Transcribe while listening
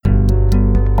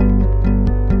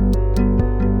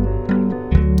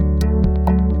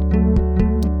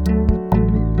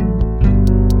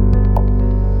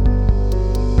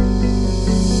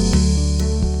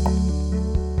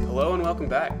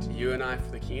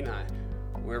Kenai.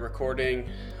 We're recording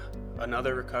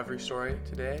another recovery story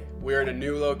today. We're in a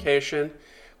new location.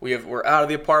 We're out of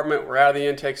the apartment. We're out of the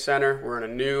intake center. We're in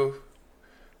a new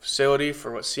facility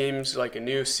for what seems like a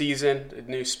new season, a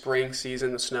new spring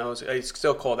season. The snow's, it's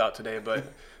still cold out today,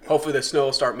 but hopefully the snow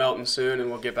will start melting soon and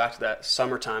we'll get back to that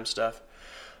summertime stuff.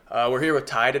 We're here with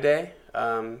Ty today.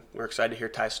 We're excited to hear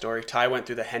Ty's story. Ty went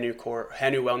through the Henu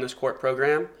Wellness Court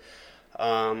program.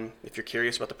 If you're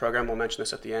curious about the program, we'll mention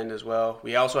this at the end as well.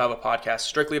 We also have a podcast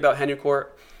strictly about Henu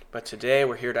Court, but today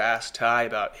we're here to ask Ty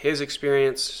about his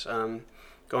experience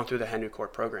going through the Henu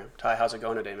Court program. Ty, how's it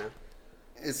going today, man?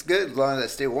 It's good as long as I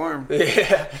stay warm.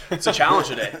 Yeah, it's a challenge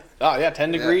today. Oh, yeah,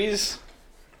 10 degrees.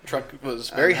 Truck was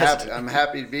very hesitant. I'm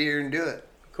happy to be here and do it.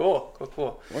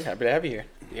 Cool. We're happy to have you here.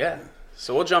 Yeah.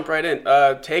 So we'll jump right in.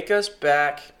 Take us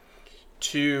back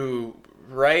to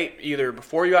right either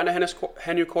before you got into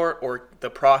Henu Court or the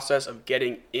process of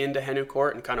getting into Henu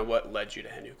Court and kind of what led you to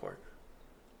Henu Court.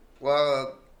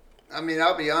 Well, I mean,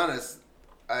 I'll be honest.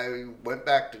 I went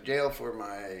back to jail for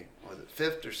my,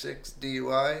 fifth or sixth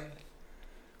DUI.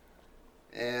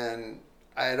 And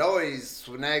I had always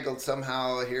finagled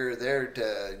somehow here or there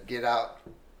to get out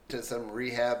to some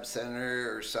rehab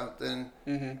center or something.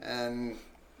 Mm-hmm. And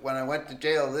when I went to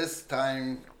jail this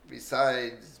time,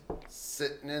 besides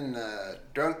sitting in the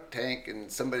drunk tank and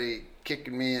somebody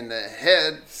kicking me in the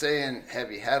head saying,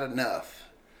 "Have you had enough?"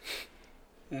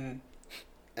 Mm-hmm.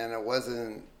 And it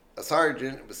wasn't a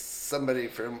sergeant, it was somebody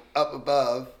from up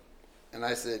above. And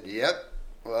I said, "Yep,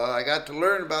 well, I got to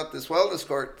learn about this wellness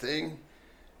court thing."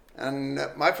 And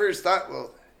my first thought,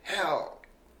 well, hell,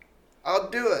 I'll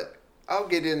do it. I'll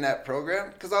get in that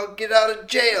program because I'll get out of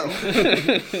jail.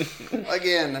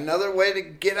 Again, another way to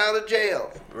get out of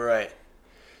jail. Right.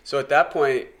 So at that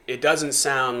point, it doesn't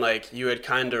sound like you had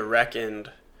kind of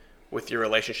reckoned with your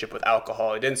relationship with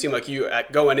alcohol. It didn't seem like you,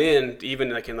 going in, even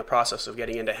like in the process of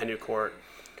getting into Henu Court,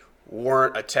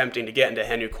 weren't attempting to get into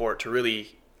Henu Court to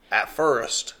really, at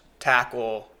first,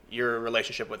 tackle your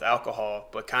relationship with alcohol,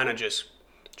 but kind of just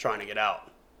trying to get out.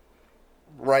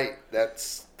 Right.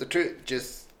 That's the truth.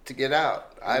 Just to get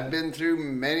out. I've been through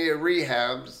many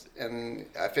rehabs, and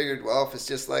I figured, well, if it's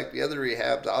just like the other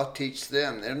rehabs, I'll teach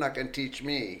them. They're not going to teach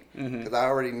me because I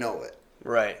already know it.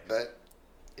 Right. But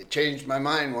it changed my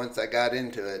mind once I got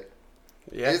into it.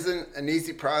 Yeah. It isn't an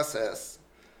easy process.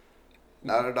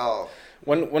 Not at all.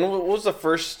 When was the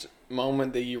first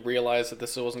moment that you realized that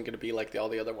this wasn't going to be like all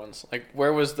the other ones? Like,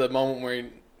 where was the moment where,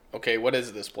 okay, what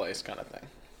is this place kind of thing?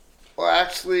 Well,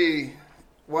 actually,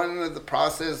 one of the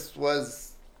process was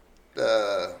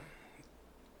the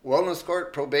wellness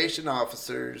court probation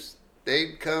officers.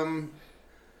 They'd come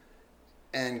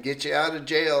and get you out of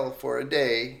jail for a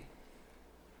day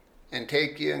and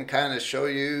take you and kind of show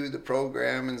you the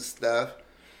program and stuff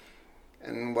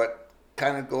and what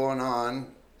kind of going on.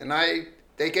 And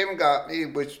they came and got me,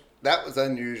 which that was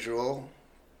unusual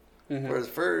for the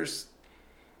first.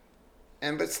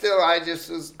 But still, I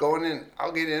just was going in.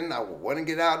 I'll get in. I want to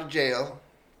get out of jail,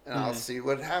 and I'll see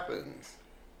what happens.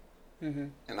 Mm-hmm.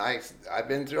 And I've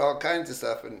been through all kinds of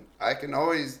stuff, and I can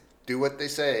always do what they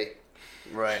say.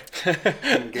 Right.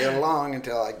 And get along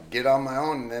until I get on my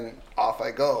own, and then off I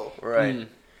go. Right. Mm.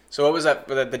 So what was that,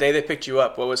 the day they picked you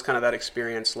up, what was kind of that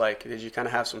experience like? Did you kind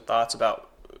of have some thoughts about,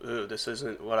 ooh, this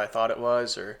isn't what I thought it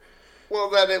was, or?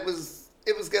 Well, that it was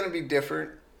going to be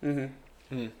different.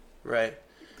 Mm-hmm. Mm. Right.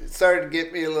 It started to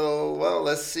get me a little, well,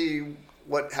 let's see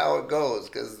how it goes,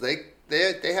 because they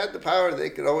had the power. They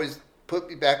could always put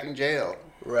me back in jail.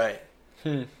 Right.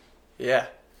 Yeah.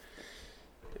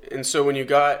 And so when you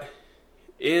got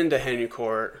into Henu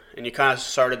Court and you kind of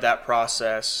started that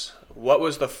process, what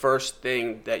was the first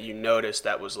thing that you noticed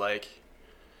that was like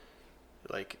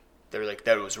they were like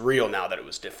that it was real now, that it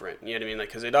was different? You know what I mean?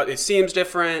 Like, because it seems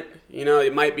different, you know,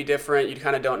 it might be different. You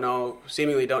kind of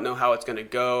seemingly don't know how it's going to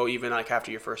go, even like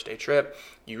after your first day trip.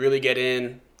 You really get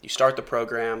in, you start the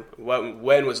program.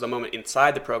 When was the moment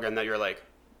inside the program that you're like,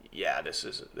 yeah, this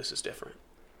is different?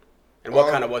 And what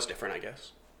kind of was different, I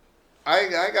guess?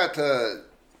 I got to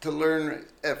learn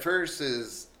at first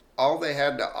is all they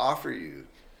had to offer you.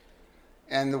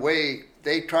 And the way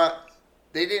they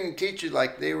didn't teach you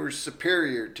like they were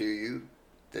superior to you,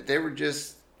 that they were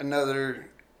just I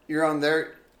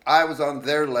was on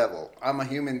their level. I'm a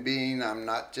human being. I'm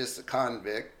not just a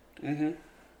convict or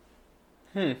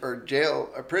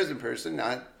a prison person.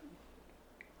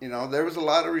 There was a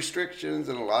lot of restrictions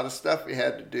and a lot of stuff we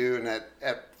had to do. And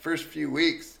at first few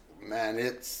weeks, man,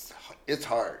 it's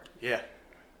hard. Yeah.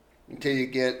 Until you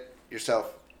get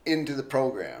yourself into the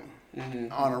program,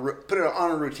 put it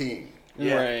on a routine.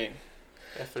 Yeah. Right.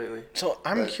 Definitely. So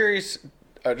I'm curious,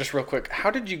 just real quick,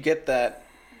 how did you get that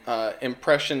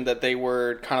impression that they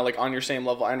were kind of like on your same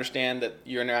level. I understand that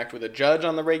you interact with a judge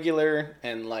on the regular,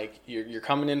 and like you're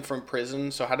coming in from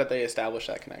prison. So how did they establish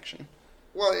that connection?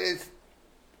 Well, it's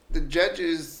the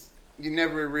judges. You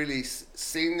never really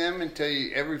seen them until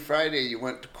every Friday you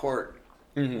went to court,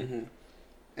 and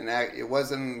it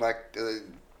wasn't like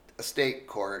a state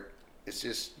court. It's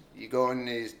just you go and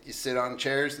you sit on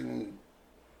chairs, and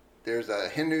there's a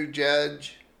Hindu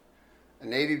judge, a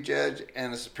native judge,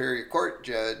 and a superior court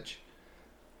judge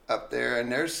up there,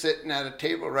 and they're sitting at a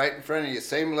table right in front of you,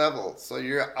 same level, so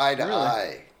you're eye to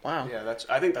eye. Wow. Yeah,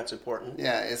 I think that's important.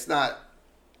 Yeah, it's not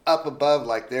up above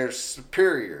like they're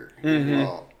superior.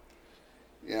 Well,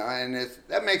 and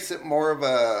that makes it more of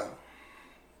a,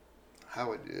 how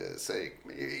would you say,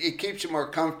 it keeps you more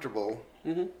comfortable.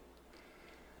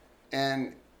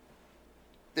 And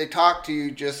they talk to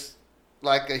you just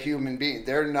like a human being.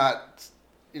 They're not,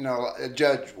 a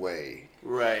judge way.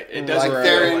 Right. It doesn't like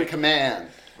they're feel in like command.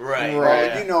 Right.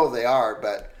 Well, they are,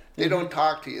 but they don't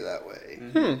talk to you that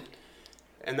way.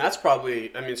 And that's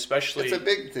probably, especially... It's a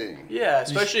big thing. Yeah,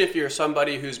 especially if you're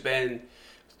somebody who's been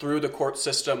through the court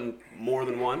system more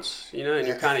than once, and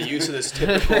you're kind of used to this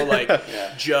typical,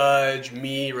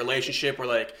 judge-me relationship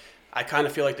where, I kind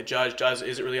of feel like the judge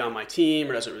isn't really on my team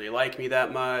or doesn't really like me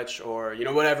that much, or,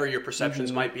 whatever your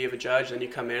perceptions might be of a judge. Then you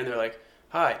come in and they're like,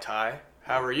 "Hi, Ty,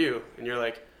 how are you?" And you're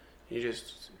like, you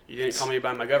didn't call me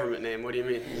by my government name. What do you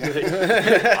mean?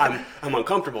 I'm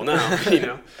uncomfortable now,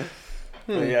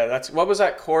 But yeah, what was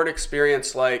that court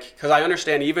experience like? Because I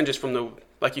understand even just from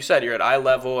like you said, you're at eye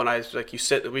level, and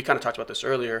we kind of talked about this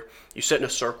earlier. You sit in a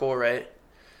circle, right?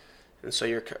 And so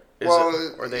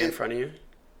are they in front of you?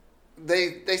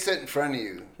 They sit in front of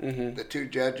you. The two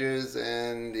judges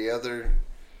and the other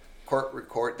court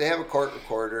record. They have a court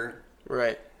recorder,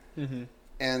 right?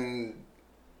 And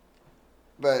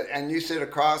you sit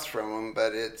across from them,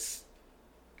 but it's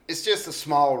just a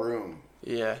small room.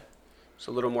 Yeah, it's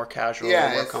a little more casual, a little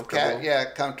more comfortable.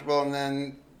 Comfortable. And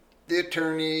then the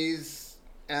attorneys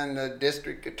and the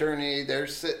district attorney, they're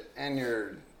sitting, and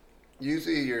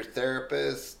usually your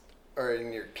therapist or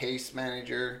your case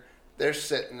manager, they're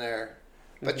sitting there,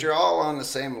 but you're all on the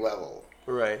same level.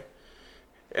 Right.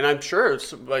 And I'm sure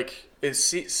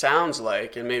it's sounds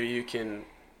like, and maybe you can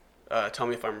tell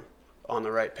me if I'm on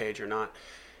the right page or not.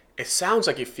 It sounds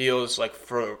like it feels like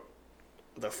for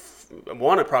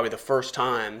one of probably the first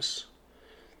times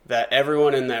that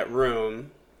everyone in that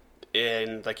room,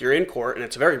 you're in court, and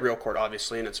it's a very real court,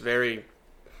 obviously, and it's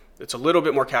a little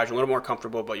bit more casual, a little more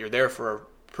comfortable, but you're there for a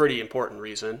pretty important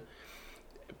reason.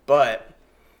 But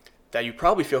that you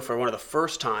probably feel for one of the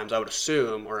first times, I would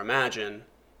assume or imagine,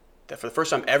 that for the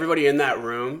first time, everybody in that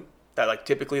room, that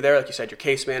typically there, like you said, your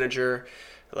case manager,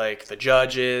 the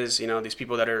judges, these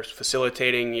people that are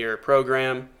facilitating your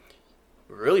program,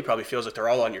 really probably feels like they're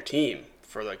all on your team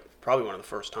for probably one of the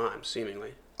first times,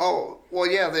 seemingly. Oh,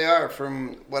 well, yeah, they are.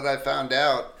 From what I found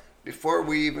out, before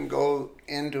we even go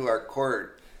into our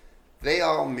court, they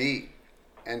all meet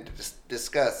and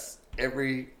discuss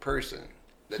every person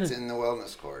that's in the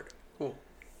wellness court. Cool.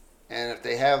 And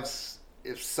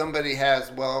if somebody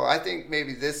has, I think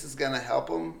maybe this is going to help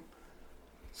them.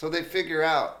 So they figure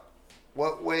out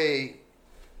what way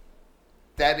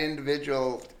that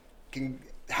individual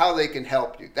how they can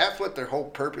help you. That's what their whole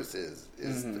purpose is.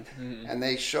 And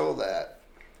they show that,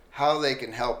 how they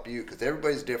can help you, because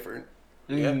everybody's different.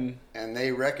 And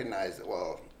they recognize it.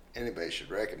 Well, anybody should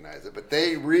recognize it, but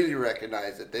they really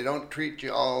recognize it. They don't treat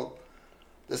you all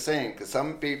the same, because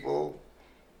some people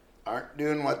aren't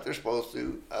doing what they're supposed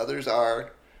to, others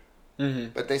are,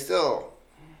 but they still,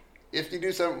 if you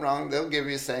do something wrong, they'll give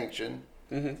you a sanction.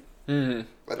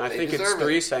 But I think it's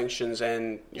 3 sanctions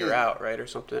and you're out, right, or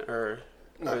something, or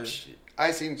no,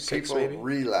 I seen 6 people maybe?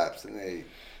 relapse, and they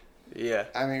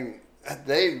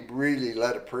really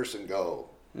let a person go.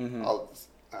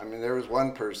 There was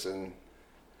one person,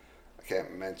 I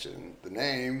can't mention the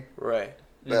name, right,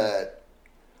 but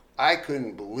I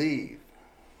couldn't believe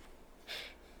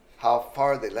how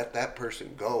far they let that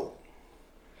person go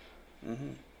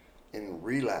in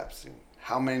relapsing.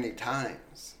 How many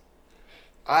times?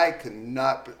 I could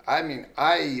not.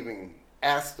 I even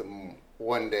asked them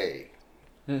one day,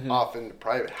 off in the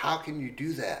private, how can you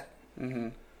do that?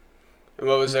 And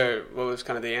what was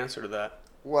kind of the answer to that?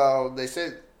 Well, they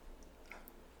said,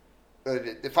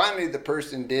 finally the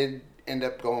person did end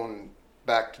up going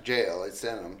back to jail. They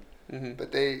sent them,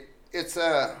 but it's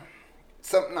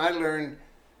something I learned.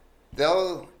 They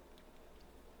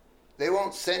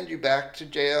won't send you back to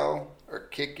jail or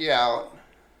kick you out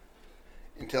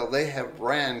until they have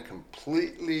ran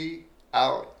completely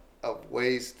out of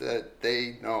ways that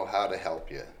they know how to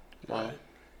help you. Wow.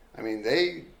 I mean,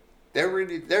 they're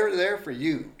there for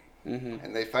you,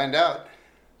 and they find out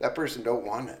that person don't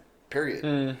want it.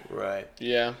 Period. Right.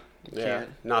 Yeah. Yeah. Can't.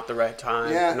 Not the right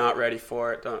time. Yeah. Not ready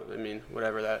for it.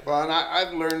 Whatever that. Well, and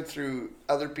I've learned through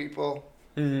other people,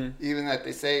 even that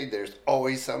they say there's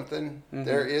always something.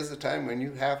 There is a time when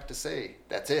you have to say,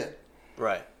 that's it.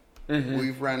 Right.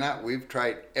 We've run out. We've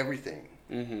tried everything.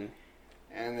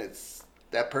 And it's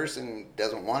that person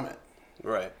doesn't want it.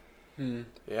 Right.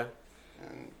 Yeah.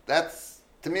 And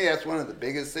to me, that's one of the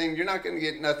biggest things. You're not going to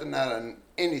get nothing out of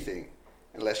anything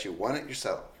unless you want it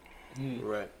yourself.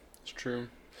 Right. It's true.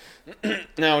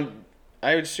 Now,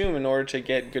 I would assume in order to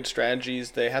get good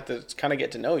strategies, they have to kind of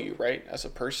get to know you, right, as a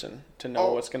person, to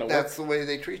know what's going to work. That's the way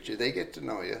they treat you. They get to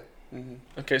know you.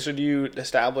 Okay, so do you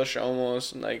establish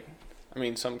almost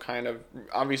some kind of,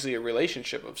 obviously a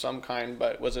relationship of some kind,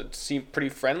 but was it seem pretty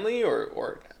friendly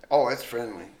or? Oh, it's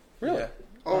friendly. Really? Yeah.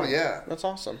 Oh, yeah. That's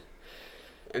awesome.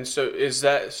 And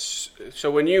so so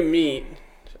when you meet,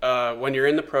 when you're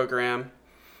in the program,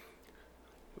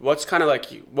 what's kind of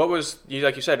what was,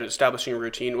 like you said, establishing a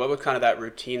routine, what was kind of that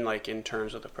routine like in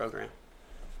terms of the program?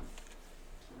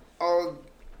 Oh,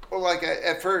 well, like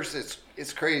at first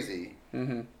it's crazy.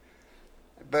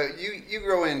 But you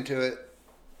grow into it.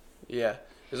 Yeah.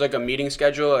 There's like a meeting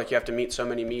schedule, like you have to meet so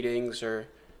many meetings or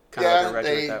kind of like a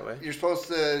regiment that way? You're supposed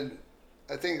to,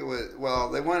 I think it was,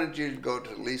 they wanted you to go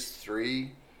to at least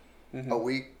 3 a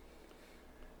week.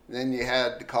 Then you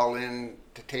had to call in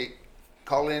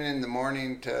in the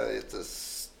morning it's a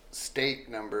state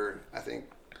number. I think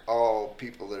all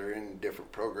people that are in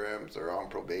different programs or on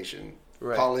probation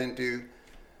call into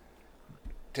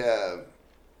to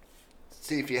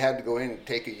see if you had to go in and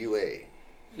take a UA.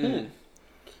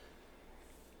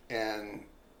 And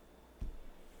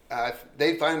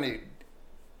they finally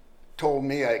told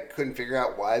me I couldn't figure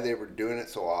out why they were doing it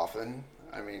so often.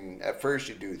 I mean, at first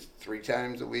you do 3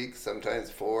 times a week, sometimes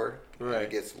 4. Right. And it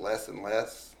gets less and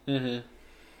less. And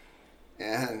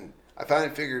I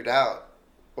finally figured out,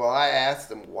 I asked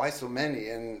them, why so many?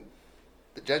 And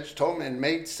the judge told me it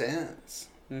made sense.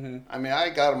 I mean, I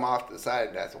got them off to the side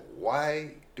and I said,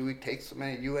 why do we take so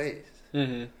many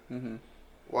UAs?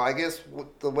 Well, I guess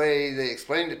the way they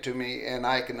explained it to me and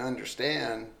I can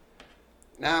understand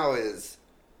now is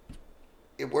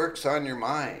it works on your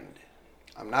mind.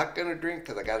 I'm not going to drink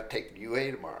because I got to take the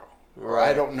UA tomorrow. Or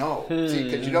I don't know. See,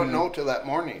 because you don't know till that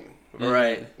morning.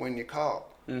 Right. When you call.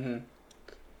 And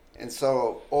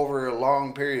so over a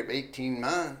long period of 18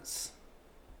 months,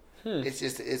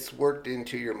 it's worked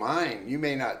into your mind. You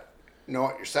may not know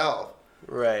it yourself.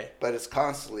 Right. But it's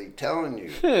constantly telling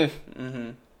you,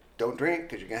 don't drink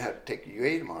because you're going to have to take a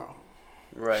UA tomorrow.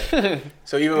 Right.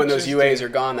 So even when those UAs are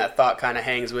gone, that thought kind of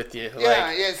hangs with you.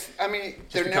 Yeah, yes. I mean,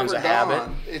 they're never gone. Habit.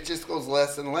 It just goes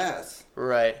less and less.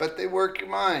 Right. But they work your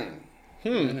mind.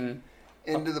 And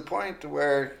to the point to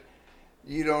where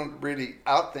you don't really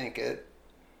outthink it,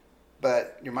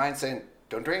 but your mind's saying,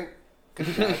 don't drink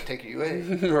because you're going to take a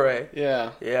UA. Right.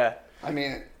 Yeah. Yeah. I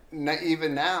mean,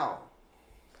 even now,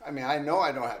 I know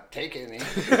I don't have to take any,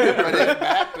 but it's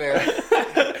back there.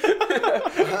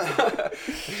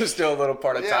 There's still a little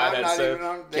part of time that's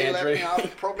so they let me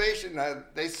off probation.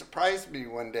 They surprised me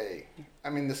one day.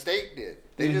 The state did.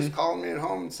 They just called me at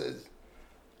home and said,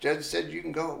 Judge said you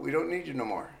can go. We don't need you no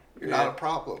more. You're not a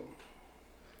problem.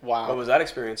 Wow. What was that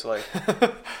experience like?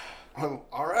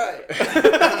 All right. Is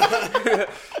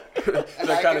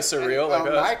that kind of surreal?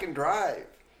 I can drive.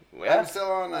 Yeah. I'm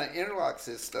still on an interlock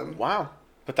system. Wow.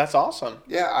 But that's awesome.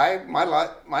 Yeah,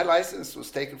 my license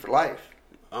was taken for life.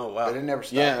 Oh, wow. But it never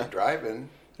stopped me driving.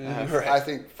 Right. I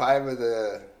think 5 of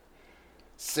the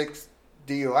 6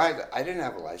 DUIs, I didn't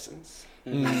have a license.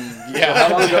 Yeah.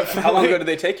 How long ago did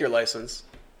they take your license?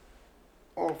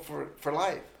 Oh, for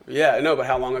life. Yeah, no, but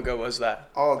how long ago was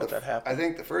that? That happened? I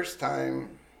think the first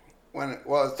time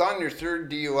it's on your 3rd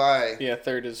DUI. Yeah,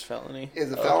 3rd is felony.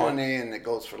 Is a felony and it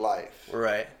goes for life.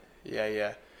 Right.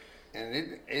 Yeah.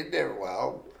 And it never,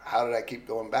 how did I keep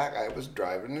going back? I was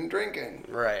driving and drinking.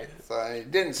 Right. So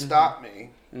it didn't stop me.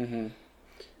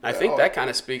 I think that kind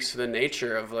of speaks to the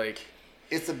nature of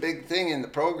It's a big thing in the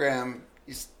program.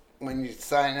 When you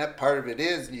sign up, part of it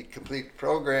is you complete the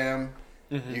program,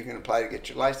 you can apply to get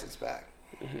your license back.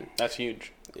 That's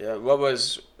huge. Yeah. What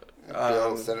was...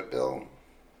 Senate bill.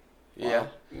 Yeah.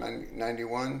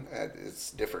 91.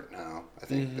 It's different now. I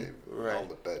think they've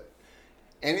called it. But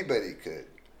anybody could.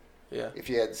 Yeah. If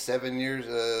you had 7 years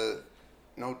of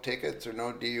no tickets or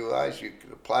no DUIs, you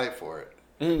could apply for it.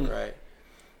 Right.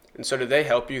 And so did they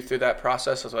help you through that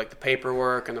process of the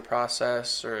paperwork and the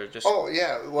process or just... Oh,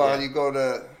 yeah. Well, you go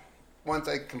to... Once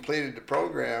I completed the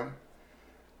program,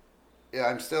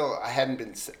 yeah, I hadn't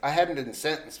been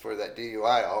sentenced for that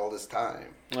DUI all this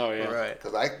time. Oh yeah. Right.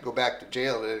 Because I could go back to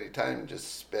jail at any time and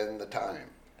just spend the time.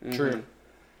 True.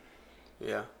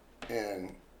 Yeah.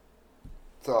 And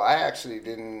so I actually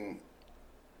didn't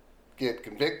get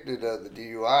convicted of the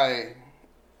DUI.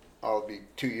 I'll be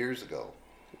 2 years ago.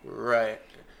 Right.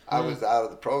 I was out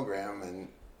of the program, and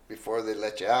before they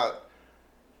let you out,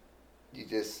 you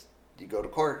go to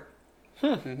court,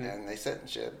 and they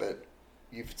sentence you. But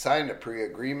you've signed a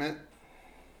pre-agreement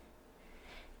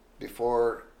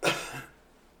before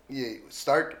you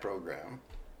start the program,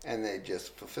 and they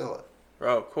just fulfill it.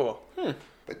 Oh, cool.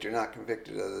 But you're not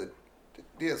convicted of the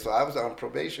deal. So I was on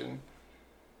probation,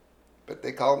 but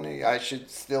they called me. I should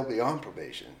still be on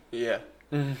probation. Yeah.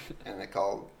 And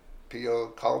PO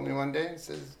called me one day and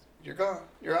says, "You're gone.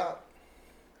 You're out.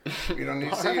 We don't need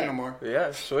to see you no more."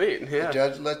 Yeah, sweet. Yeah. The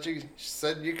judge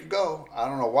said you could go. I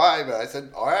don't know why, but I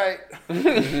said, "All right."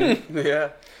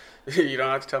 Yeah. You don't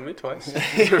have to tell me twice.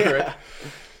 Right.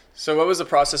 So what was the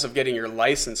process of getting your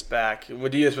license back?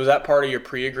 Was that part of your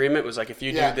pre-agreement? Was like, if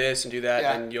you do this and do that,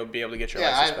 then you'll be able to get your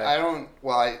license back?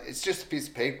 It's just a piece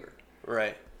of paper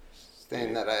Right.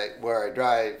 saying that where I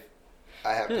drive,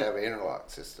 I have to have an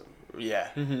interlock system. Yeah.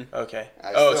 Okay.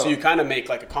 So so you kind of make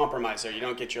like a compromise there. You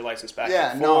don't get your license back.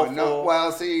 Yeah, in no. full.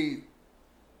 Well, see,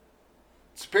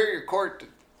 Superior Court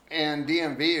and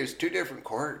DMV is two different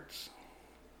courts.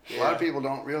 A lot of people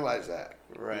don't realize that.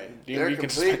 Right. They're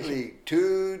completely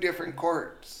two different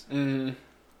courts. Mm-hmm.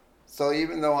 So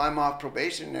even though I'm off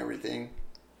probation and everything,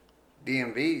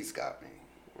 DMV's got me.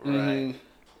 Right.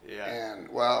 Yeah. And,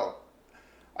 well,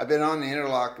 I've been on the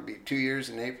interlock. It'll be 2 years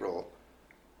in April.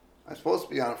 I'm supposed to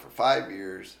be on it for 5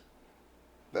 years.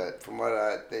 But from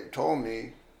what they've told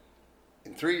me,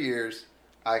 in 3 years,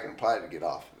 I can apply to get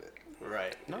off of it.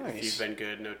 Right. Nice. If you've been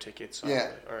good, no tickets.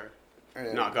 Or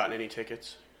And- not gotten any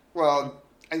tickets. Well,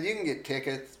 you can get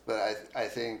tickets, but I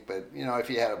think, if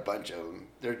you had a bunch of them,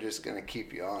 they're just going to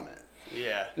keep you on it.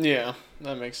 Yeah. Yeah,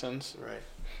 that makes sense. Right.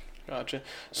 Gotcha.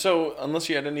 So, unless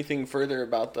you had anything further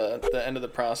about the end of the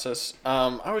process,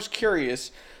 I was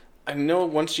curious. I know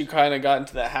once you kind of got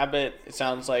into that habit, it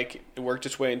sounds like it worked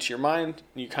its way into your mind.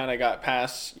 You kind of got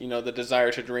past, the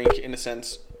desire to drink in a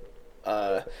sense.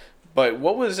 But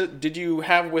what was it? Did you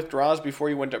have withdrawals before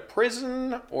you went to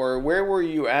prison, or where were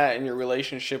you at in your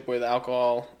relationship with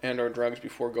alcohol and/or drugs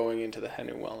before going into the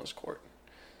Henu Wellness Court?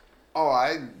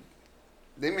 Oh,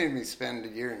 they made me spend a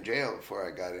year in jail before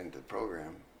I got into the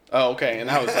program. Oh, okay, and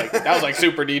that was like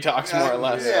super detox more or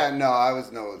less. Yeah, no, I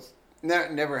was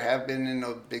never have been in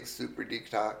no big super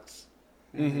detox.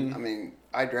 Mm-hmm. I mean,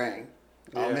 I drank,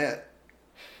 I'll admit,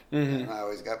 and I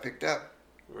always got picked up.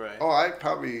 Right. Oh,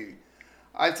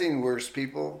 I've seen worse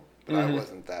people, but I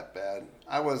wasn't that bad.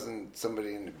 I wasn't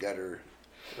somebody in the gutter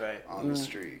Right. on the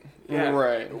street. Yeah.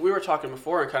 Right. We were talking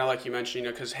before, and kind of like you mentioned,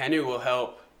 because Henu will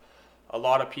help a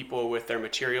lot of people with their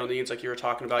material needs, like you were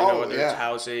talking about, whether it's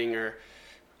housing or,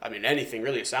 anything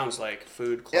really. It sounds like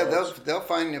food, clothes. Yeah, they'll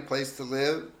find you a place to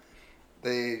live.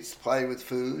 They supply you with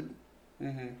food.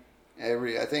 Mm-hmm.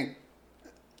 I think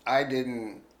I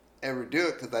didn't ever do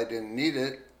it because I didn't need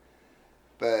it,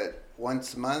 but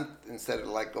once a month, instead of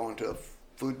like going to a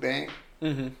food bank,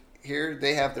 here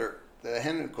they have the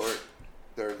Henu Court,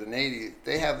 they're the native,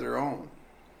 they have their own.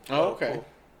 Oh, okay. Cool.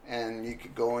 And you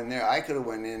could go in there. I could have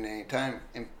went in any time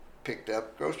and picked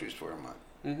up groceries for a month.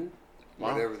 Mm-hmm.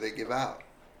 Wow. Whatever they give out.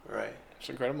 Right. It's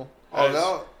incredible.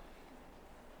 Although,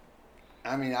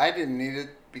 I didn't need it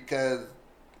because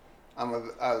I was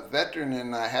a veteran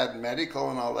and I had medical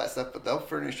and all that stuff, but they'll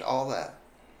furnish all that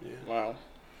Yeah. Wow.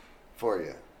 for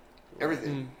you.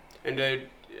 Everything. And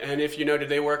if did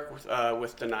they work with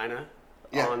Denina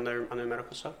on their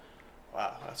medical stuff?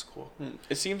 Wow, that's cool.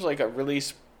 It seems like a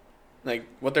release, like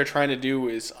what they're trying to do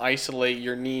is isolate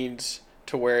your needs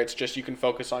to where it's just you can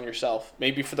focus on yourself.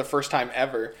 Maybe for the first time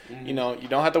ever, you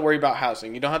don't have to worry about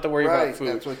housing. You don't have to worry about food.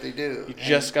 That's what they do. You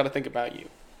just got to think about you.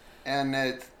 And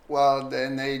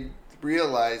then they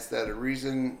realize that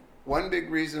one big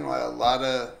reason why a lot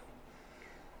of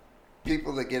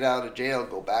people that get out of jail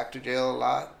go back to jail a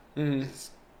lot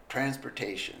is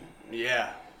transportation.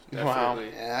 Yeah, Wow.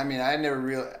 definitely. And I never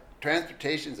realized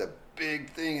transportation's a big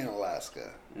thing in Alaska.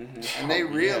 Mm-hmm. And they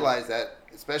realize that,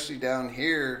 especially down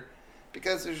here,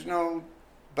 because there's no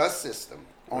bus system.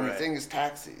 Only Right. thing is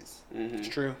taxis. Mm-hmm. It's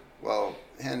true. Well,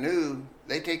 Henu,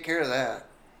 they take care of that.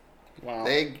 Wow.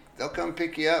 They'll come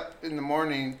pick you up in the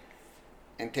morning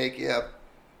and take you up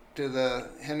to the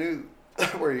Henu,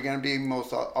 where you're going to be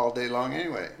most all day long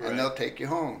anyway. Right. And they'll take you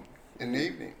home in the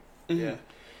evening. Yeah.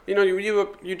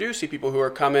 You do see people who are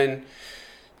coming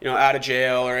out of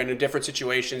jail or in different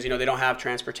situations, they don't have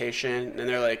transportation, and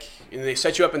they're like, and they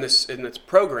set you up in this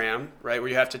program, right, where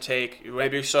you have to take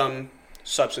maybe some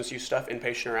substance use stuff,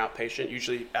 inpatient or outpatient,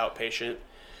 usually outpatient.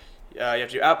 You have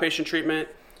to do outpatient treatment.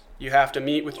 You have to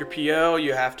meet with your PO.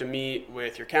 You have to meet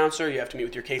with your counselor. You have to meet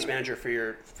with your case manager for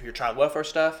your child welfare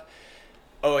stuff.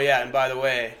 Oh yeah, and by the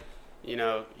way,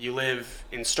 you live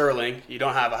in Sterling. You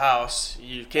don't have a house.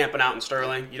 You're camping out in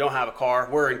Sterling. You don't have a car.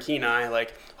 We're in Kenai.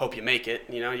 Like, hope you make it.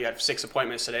 You have 6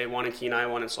 appointments today. 1 in Kenai,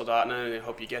 1 in Soldotna, and I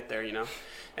hope you get there.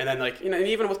 And then and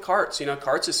even with carts,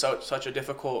 carts is such a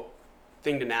difficult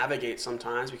thing to navigate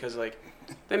sometimes because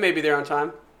they may be there on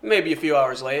time, maybe a few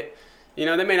hours late.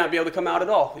 They may not be able to come out at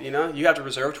all. You have to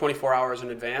reserve 24 hours in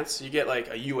advance. You get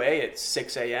a UA at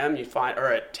 6 a.m.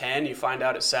 Or at 10. You find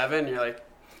out at 7. You're like,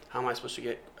 how am I supposed to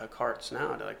get carts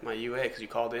now to my UA? Because you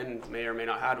called in, may or may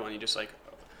not had one. You just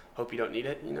hope you don't need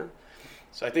it.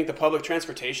 So I think the public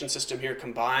transportation system here,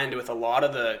 combined with a lot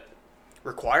of the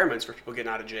requirements for people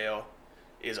getting out of jail,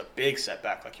 is a big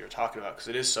setback, like you were talking about, because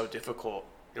it is so difficult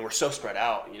and we're so spread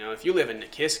out. If you live in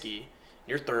Nikiski,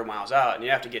 you're 30 miles out and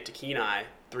you have to get to Kenai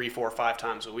 3, 4, 5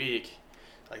 times a week,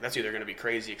 that's either going to be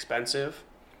crazy expensive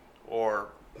or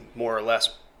more or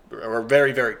less, or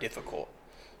very, very difficult.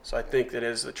 So I think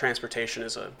the transportation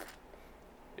is a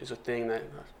thing that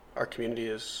our community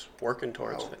is working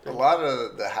towards. A lot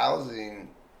of the housing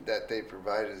that they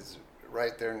provide is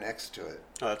right there next to it.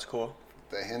 Oh, that's cool.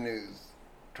 The Hennu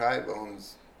tribe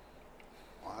owns,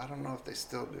 well, I don't know if they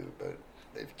still do, but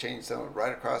they've changed some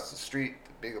right across the street,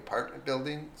 the big apartment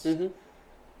buildings. Mm-hmm.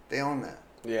 They own that.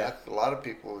 Yeah. That's a lot of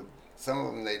people, some of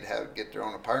them they'd get their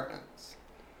own apartments.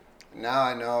 Now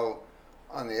I know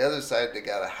on the other side they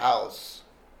got a house.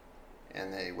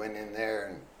 And they went in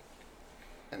there,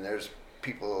 and there's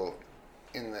people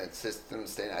in the system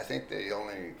staying. I think they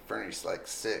only furnish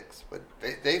 6, but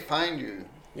they find you.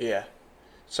 Yeah,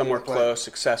 somewhere close,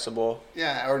 accessible.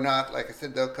 Yeah, or not. Like I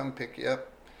said, they'll come pick you up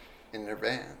in their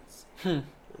vans.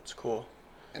 That's cool.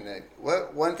 And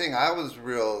one thing I was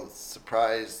real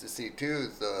surprised to see too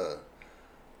is the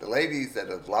ladies that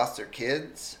have lost their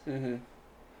kids. Mm-hmm.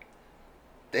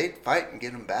 They'd fight and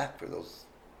get them back for those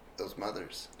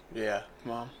mothers. Yeah,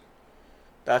 Mom.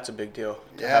 That's a big deal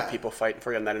to have people fighting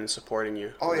for you and then supporting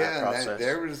you. Oh, in yeah. that process.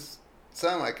 There was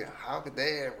some how could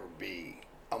they ever be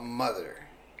a mother?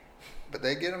 But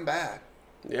they get them back.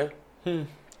 Yeah.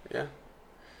 Yeah.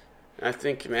 And I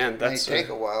think, man, that's... It may take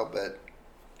a while, but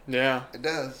yeah, it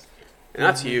does. And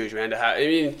that's huge, man, to have... I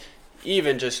mean,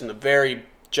 even just in the very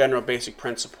general basic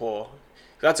principle,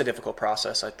 that's a difficult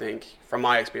process, I think. From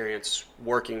my experience,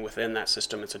 working within that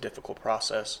system, it's a difficult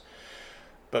process.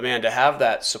 But man, to have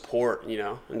that support,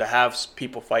 and to have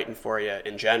people fighting for you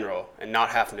in general and not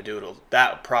having to do it,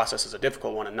 that process is a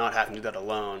difficult one, and not having to do that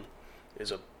alone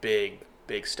is a big,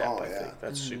 big step, I think.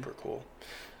 That's super cool.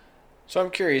 So I'm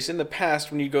curious, in the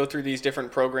past, when you go through these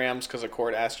different programs, because a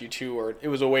court asked you to, or it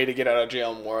was a way to get out of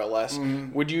jail more or less,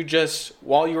 would you just,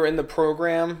 while you were in the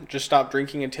program, just stop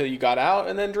drinking until you got out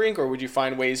and then drink, or would you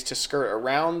find ways to skirt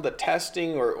around the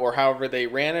testing or however they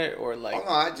ran it, or Oh,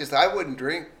 no, I wouldn't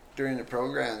drink during the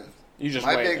program. You just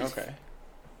wait, okay.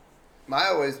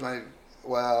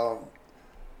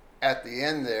 At the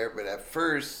end there, but at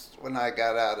first, when I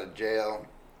got out of jail,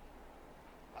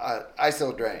 I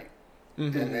still drank.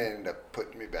 Mm-hmm. And they ended up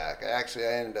putting me back. Actually,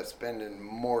 I ended up spending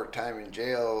more time in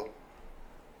jail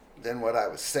than what I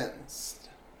was sentenced.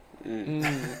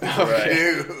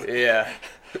 Right. Yeah.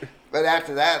 But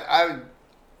after that,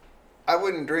 I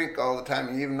wouldn't drink all the time,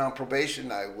 and even on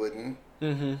probation, I wouldn't.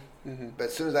 Mm-hmm. Mm-hmm. But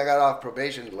as soon as I got off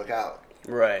probation, look out.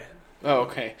 Right. Oh,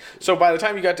 okay. So by the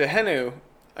time you got to Hennu,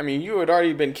 I mean, you had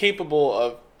already been capable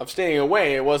of staying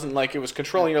away. It wasn't like it was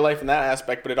controlling your life in that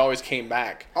aspect, but it always came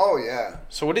back. Oh, yeah.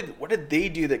 So what did they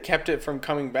do that kept it from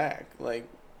coming back?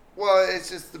 Well, it's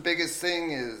just the biggest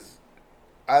thing is,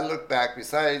 I look back,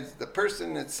 besides the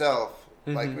person itself,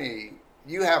 like me,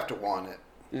 you have to want it.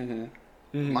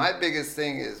 Mm-hmm. Mm-hmm. My biggest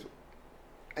thing is,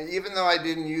 and even though I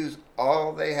didn't use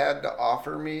all they had to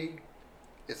offer me,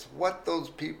 it's what those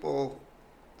people,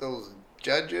 those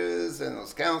judges and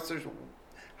those counselors,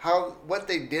 what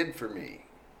they did for me.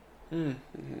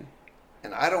 Mm-hmm.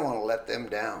 And I don't want to let them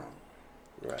down.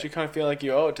 Right. But you kind of feel like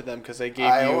you owe it to them because they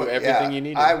gave you everything you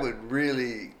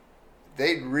needed.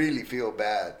 They'd really feel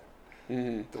bad.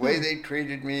 Mm-hmm. The way they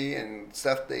treated me and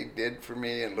stuff they did for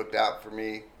me and looked out for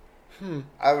me,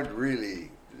 I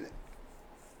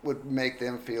would make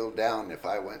them feel down if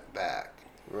I went back.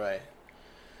 Right.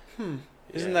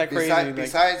 Isn't that crazy?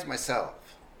 Besides myself.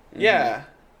 Yeah. Mm-hmm.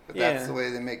 But that's the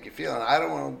way they make you feel. And I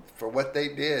don't want to, for what they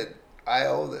did, I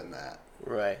owe them that.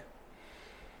 Right.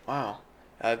 Wow.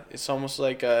 it's almost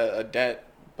like a debt,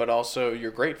 but also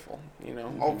you're grateful, you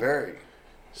know? Oh, very.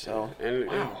 So, And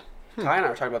wow. Ty and I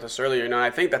were talking about this earlier, and I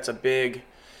think that's a big,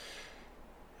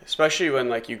 especially when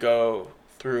like you go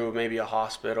through maybe a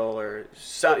hospital or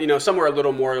somewhere a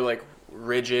little more like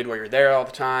rigid where you're there all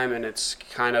the time, and it's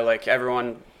kind of like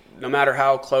everyone, no matter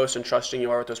how close and trusting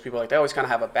you are with those people, like they always kind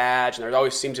of have a badge, and there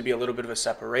always seems to be a little bit of a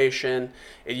separation,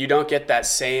 and you don't get that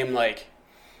same like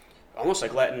almost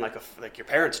like letting like your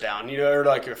parents down, or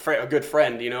like a good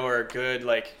friend, or a good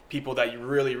like people that you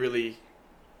really, really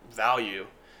value.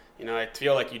 I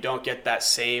feel like you don't get that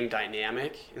same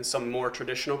dynamic in some more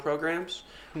traditional programs.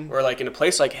 Or like in a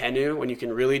place like Henu, when you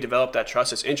can really develop that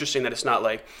trust, it's interesting that it's not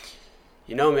like,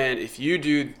 man, if you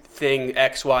do thing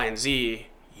X, Y, and Z,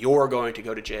 you're going to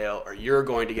go to jail or you're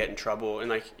going to get in trouble.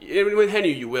 And like with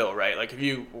Henu, you will, right? Like if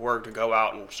you were to go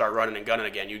out and start running and gunning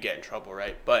again, you get in trouble,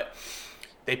 right? But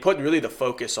they put really the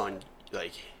focus on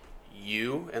like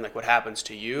you and like what happens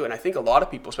to you. And I think a lot of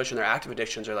people, especially in their active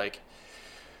addictions,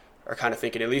 are kind of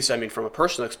thinking, at least, I mean, from a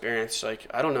personal experience, like,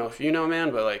 I don't know if you know,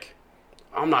 man, but like,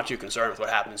 I'm not too concerned with what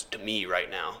happens to me right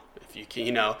now. If you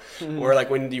can, or like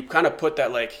when you kind of put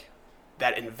that, like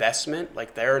that investment,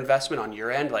 like their investment on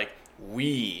your end, like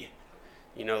we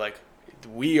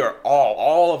are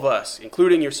all of us,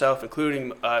 including yourself,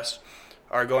 including us,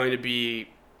 are going to be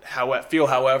feel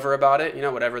however about it,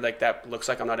 whatever like that looks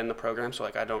like. I'm not in the program, so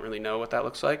like I don't really know what that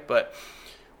looks like, but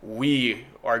we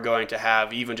are going to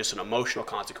have even just an emotional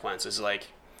consequences. Like,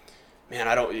 man,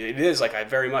 I don't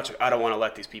want to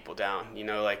let these people down,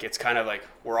 like it's kind of like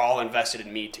we're all invested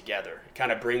in me together. It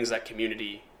kind of brings that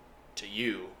community to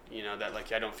you, that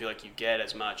like I don't feel like you get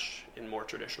as much in more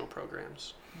traditional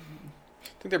programs. I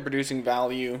think they're producing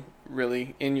value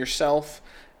really in yourself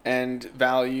and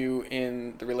value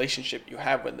in the relationship you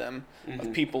have with them,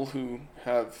 of people who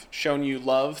have shown you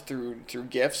love through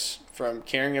gifts, from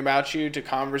caring about you to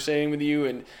conversating with you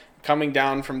and coming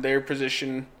down from their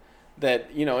position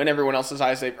that, in everyone else's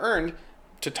eyes they've earned,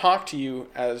 to talk to you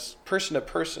as person to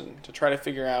person, to try to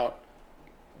figure out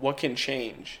what can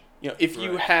change. If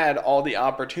you had all the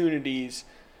opportunities,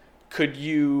 could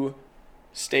you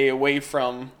stay away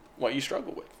from what you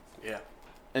struggle with? Yeah.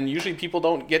 And usually people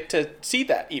don't get to see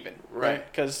that even, right?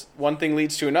 Because one thing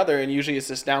leads to another, and usually it's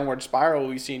this downward spiral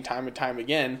we've seen time and time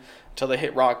again until they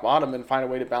hit rock bottom and find a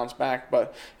way to bounce back.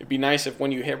 But it'd be nice if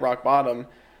when you hit rock bottom,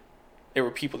 there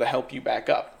were people to help you back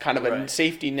up, kind of a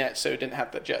safety net, so it didn't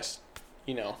have to just,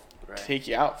 take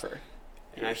you out for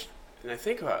years. And I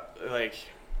think like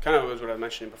kind of was what I was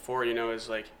mentioning before, is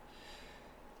like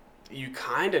you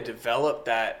kind of develop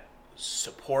that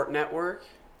support network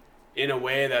in a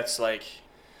way that's like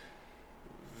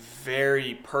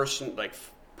very person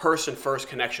first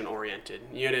connection oriented.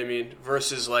 You know what I mean?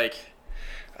 Versus like,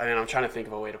 I'm trying to think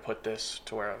of a way to put this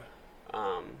to where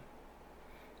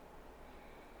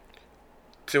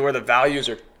the values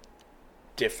are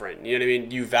different. You know what I mean?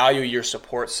 You value your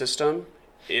support system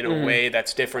in a way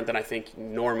that's different than I think you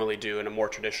normally do in a more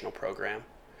traditional program.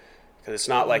 Because it's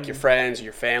not like your friends,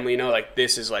 your family, like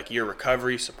this is like your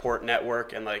recovery support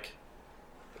network, and like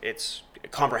it's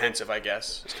comprehensive, I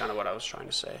guess, is kind of what I was trying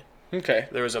to say. Okay.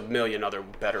 There was a million other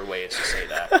better ways to say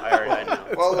that. I know.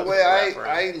 Well, the way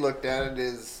I looked at it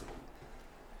is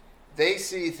they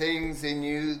see things in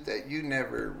you that you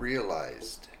never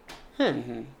realized.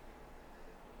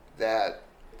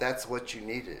 That's what you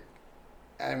needed.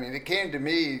 I mean, it came to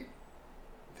me,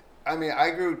 I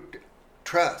grew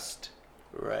trust.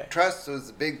 Right. Trust was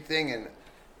the big thing, and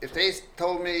if they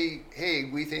told me, hey,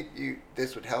 we think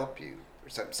this would help you, or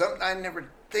something I never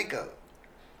think of.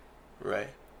 Right.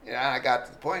 I got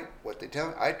to the point, what they tell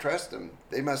me, I trust them.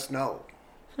 They must know.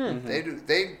 They do.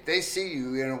 They see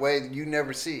you in a way that you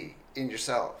never see in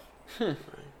yourself. Right.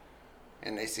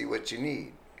 And they see what you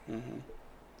need. And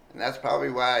that's probably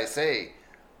why I say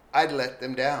I'd let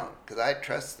them down, because I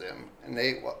trust them. And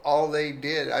all they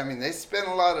did, they spent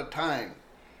a lot of time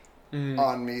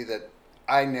on me that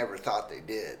I never thought they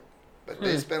did. But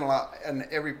they spent a lot, and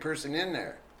every person in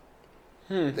there,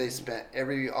 they spent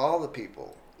all the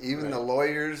people, even the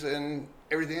lawyers and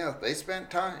everything else, they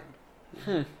spent time.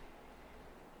 Yeah.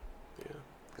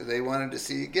 Because they wanted to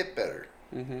see you get better.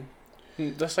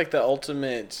 That's like the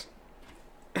ultimate,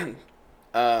 I'm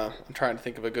trying to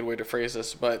think of a good way to phrase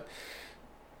this, but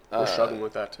we're struggling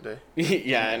with that today.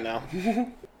 Yeah, I know.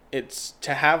 It's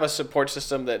to have a support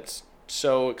system that's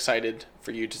so excited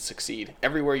for you to succeed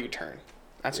everywhere you turn.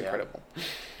 That's incredible.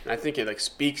 And I think it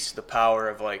speaks to the power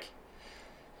of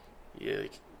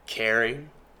caring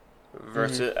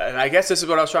versus, and I guess this is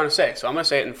what I was trying to say. So I'm going to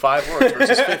say it in 5 words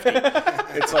versus 50.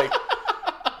 It's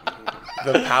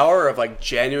the power of like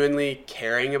genuinely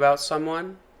caring about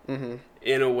someone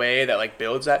in a way that like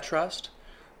builds that trust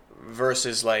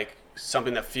versus like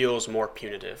something that feels more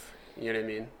punitive. You know what I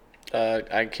mean?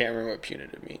 I can't remember what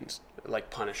punitive means. Like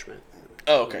punishment.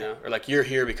 Oh, okay. You know? Or like you're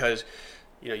here because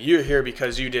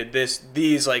you did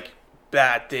these like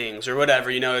bad things or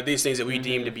whatever, these things that we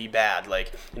deem to be bad.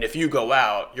 Like, and if you go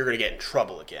out, you're going to get in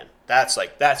trouble again. That's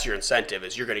your incentive,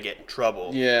 is you're going to get in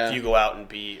trouble. Yeah. If you go out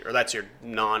or that's your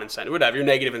non-incentive, whatever, your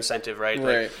negative incentive, right?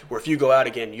 Right. Like, where if you go out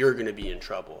again, you're going to be in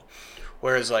trouble.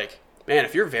 Whereas like, man,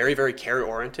 if you're very, very care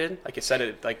oriented, like you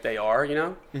said, like they are,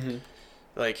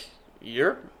 like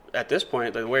you're at this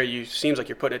point, the way seems like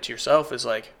you're putting it to yourself is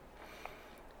like,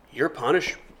 your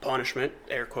punishment,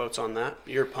 air quotes on that,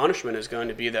 your punishment is going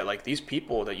to be that like these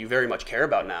people that you very much care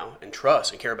about now and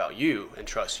trust and care about you and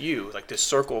trust you, like this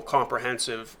circle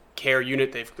comprehensive care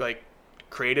unit they've like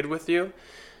created with you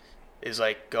is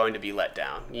like going to be let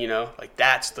down, like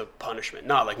that's the punishment,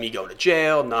 not like me going to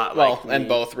jail, not like and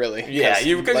both really. Yeah,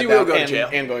 because you will go to jail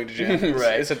and going to jail.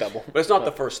 right, it's a double. But it's not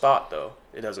the first thought though.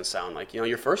 It doesn't sound like,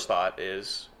 your first thought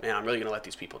is, man, I'm really going to let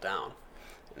these people down.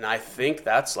 And I think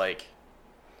that's like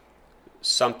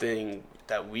something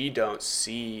that we don't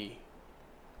see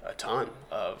a ton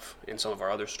of in some of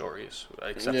our other stories,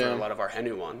 except for a lot of our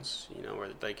Henu ones, where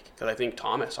like, because I think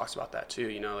Thomas talks about that too,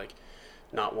 like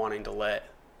not wanting to let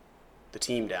the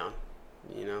team down,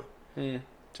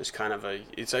 just kind of I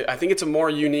think it's a more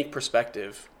unique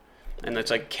perspective, and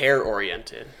it's like care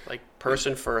oriented, like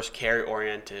person first, care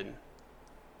oriented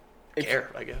care,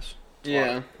 I guess. It's a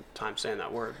lot of time saying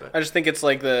that word, but I just think it's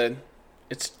like the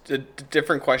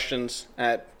different questions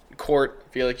at court.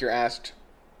 I feel like you're asked,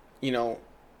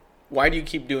 why do you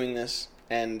keep doing this?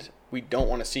 And we don't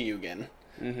want to see you again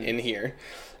in here.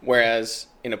 Whereas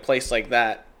in a place like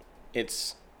that,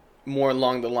 it's more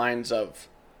along the lines of,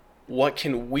 what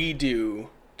can we do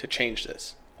to change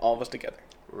this? All of us together.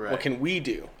 Right. What can we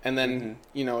do? And then,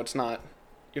 it's not,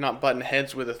 you're not butting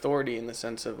heads with authority in the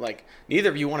sense of like, neither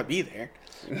of you want to be there.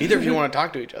 Neither of you want to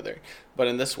talk to each other. But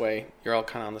in this way, you're all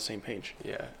kind of on the same page.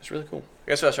 Yeah. It's really cool. I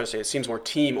guess what I was trying to say, it seems more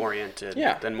team-oriented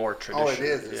than more traditional. Oh, it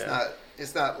is.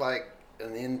 It's not like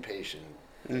an inpatient.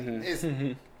 It's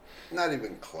not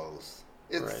even close.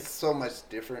 It's so much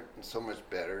different and so much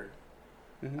better.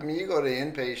 I mean, you go to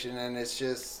inpatient and it's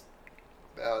just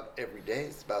about every day.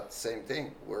 It's about the same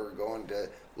thing. We're going to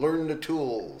learn the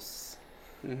tools.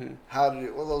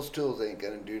 Those tools ain't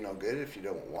going to do no good if you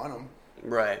don't want them.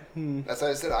 Right. That's why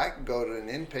I said I could go to an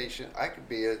inpatient. I could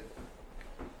be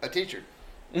a teacher.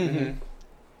 Yeah.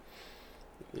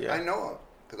 I know them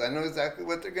because I know exactly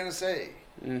what they're going to say.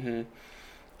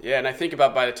 Yeah, and I think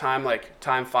about by the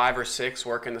time 5 or 6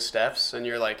 working the steps, and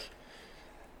you're like,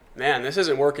 man, this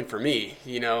isn't working for me.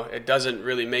 It doesn't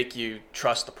really make you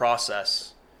trust the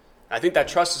process. I think that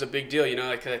trust is a big deal,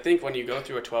 because I think when you go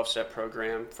through a 12-step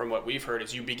program, from what we've heard,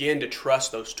 is you begin to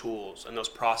trust those tools and those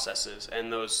processes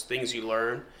and those things you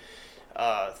learn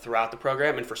throughout the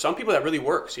program. And for some people, that really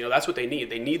works. That's what they need.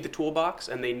 They need the toolbox,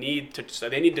 and they need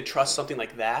to trust something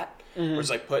like that. Where it's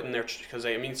like putting their, because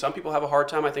some people have a hard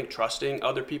time, I think, trusting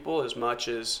other people as much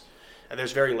as, and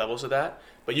there's varying levels of that.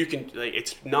 But you can,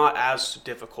 it's not as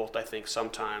difficult, I think,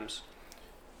 sometimes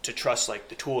to trust like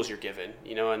the tools you're given,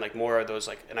 and like more of those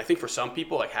and I think for some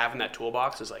people like having that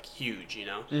toolbox is like huge,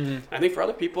 And I think for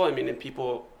other people,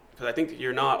 because I think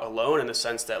you're not alone in the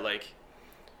sense that like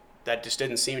that just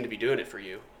didn't seem to be doing it for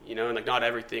you, and like not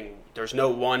everything, there's no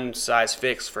one size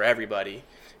fix for everybody,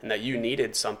 and that you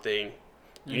needed something,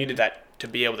 you needed that to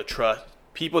be able to trust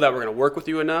people that were going to work with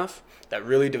you enough that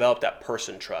really developed that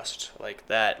person trust, like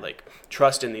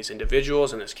trust in these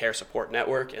individuals and this care support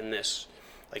network and this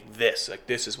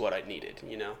is what I needed,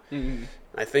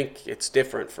 I think it's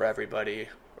different for everybody,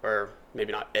 or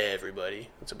maybe not everybody,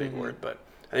 that's a big word, but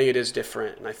I think it is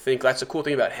different. And I think that's the cool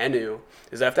thing about Henu,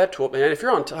 is that if that tool, and if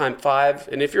you're on time 5,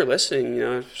 and if you're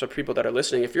listening, some people that are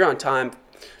listening, if you're on time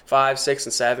 5, 6,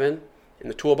 and 7, and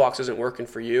the toolbox isn't working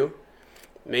for you,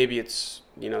 maybe it's,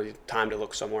 time to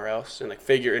look somewhere else and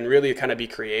figure and really kind of be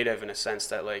creative in a sense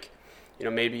that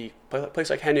maybe a place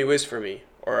like Henu is for me,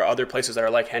 or other places that are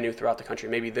like Henu throughout the country.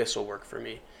 Maybe this will work for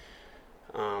me.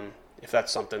 If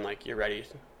that's something you're ready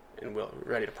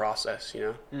to process,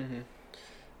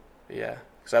 Yeah,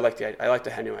 because I like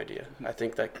the Henu idea. I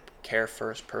think that care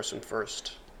first, person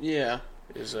first. Yeah,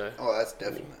 is that's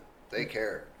definite. They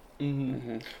care.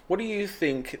 What do you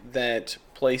think that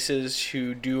places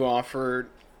who do offer?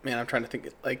 Man, I'm trying to think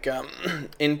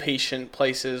inpatient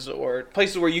places or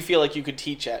places where you feel like you could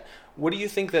teach at. What do you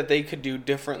think that they could do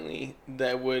differently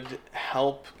that would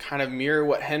help kind of mirror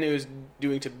what Henu is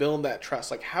doing to build that trust?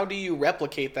 Like, how do you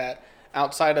replicate that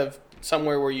outside of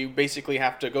somewhere where you basically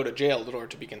have to go to jail in order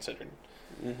to be considered?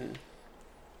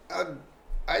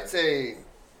 I'd say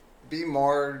be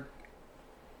more,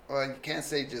 well, you can't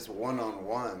say just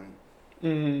one-on-one,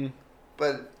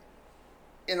 but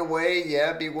in a way,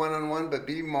 yeah, be one-on-one, but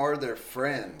be more their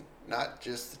friend, not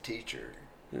just the teacher.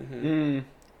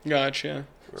 Gotcha.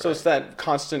 Right. So it's that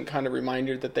constant kind of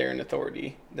reminder that they're an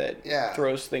authority that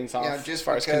throws things off. Just as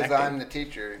far as because connecting. I'm the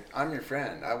teacher, I'm your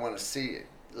friend. I want to see it.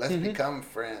 Let's become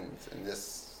friends, and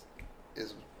this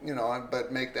is,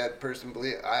 but make that person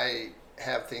believe I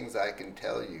have things I can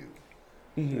tell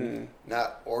you,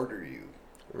 not order you.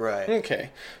 Right. Okay.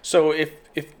 So if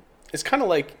it's kind of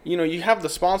like, you have the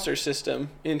sponsor system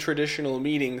in traditional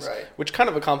meetings, right, which kind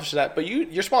of accomplishes that, but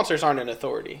your sponsors aren't an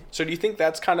authority. So do you think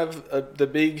that's kind of the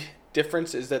big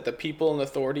difference, is that the people in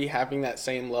authority having that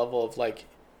same level of like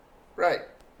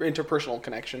interpersonal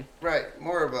connection? Right.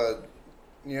 More of a,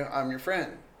 I'm your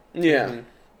friend. Yeah.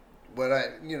 But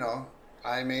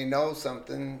I may know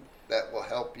something that will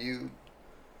help you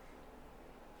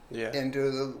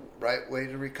into the right way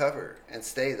to recover and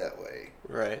stay that way.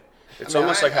 Right. It's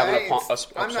almost like having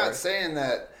I'm not saying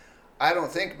that I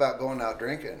don't think about going out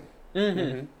drinking.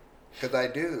 Because I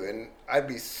do. And I'd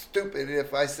be stupid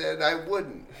if I said I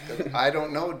wouldn't. Because I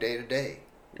don't know day to day.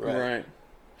 Right.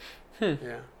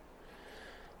 Yeah.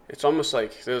 It's almost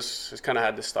like this kind of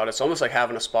had this thought. It's almost like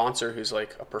having a sponsor who's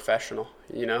like a professional,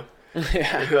 Yeah.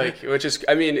 Which is,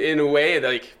 I mean, in a way,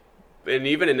 like, and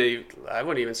even I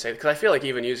wouldn't even say, because I feel like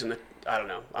even using I don't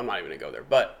know, I'm not even going to go there,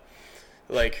 but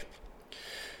like,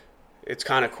 it's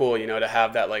kind of cool, to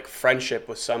have that like friendship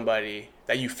with somebody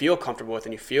that you feel comfortable with,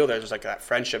 and you feel there's like that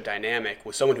friendship dynamic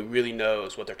with someone who really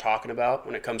knows what they're talking about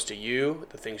when it comes to you,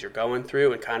 the things you're going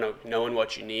through, and kind of knowing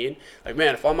what you need. Like,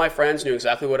 man, if all my friends knew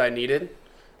exactly what I needed,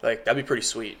 like, that'd be pretty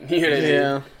sweet. You know what I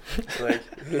mean? Like,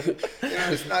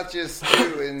 it's not just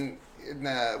you in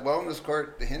the wellness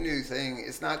court, the Hindu thing.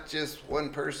 It's not just one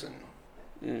person.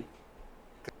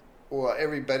 Well,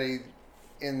 everybody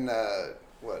in the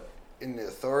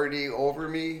authority over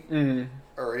me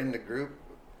or in the group,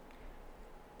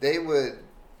 they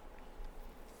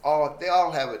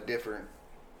all have a different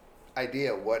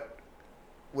idea of what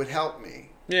would help me.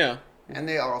 Yeah. And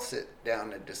they all sit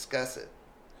down and discuss it.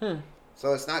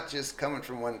 So it's not just coming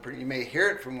from one person. You may hear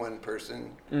it from one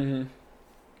person,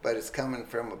 but it's coming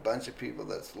from a bunch of people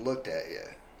that's looked at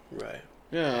you. Right.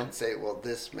 Yeah. And say, well,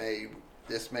 this may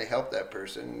help that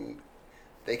person.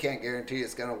 They can't guarantee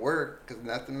it's going to work because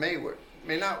nothing may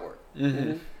not work.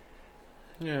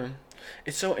 Yeah.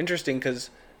 It's so interesting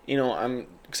because, I'm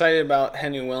excited about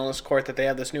Hindu Wellness Court that they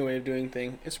have this new way of doing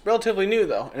things. It's relatively new,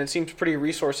 though, and it seems pretty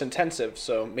resource intensive.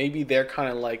 So maybe they're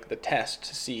kind of like the test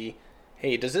to see,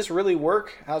 hey, does this really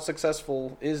work? How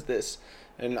successful is this?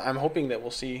 And I'm hoping that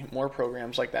we'll see more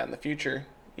programs like that in the future.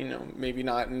 Maybe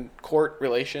not in court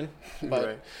relation, but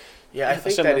right. Yeah, I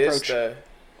think that is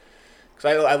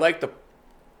because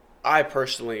I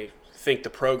personally think the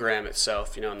program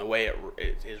itself, and the way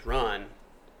it is run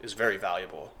is very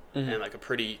valuable and like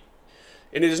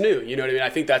and it is new, you know what I mean? I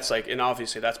think that's like, and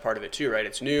obviously that's part of it too, right?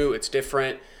 It's new, it's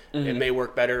different. It may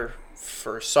work better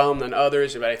for some than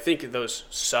others, but I think those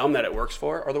some that it works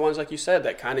for are the ones, like you said,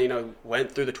 that kind of,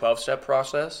 went through the 12-step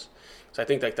process. So I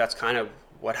think like that's kind of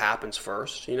what happens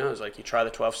first, is like you try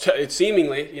the 12-step. It's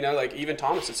seemingly, like even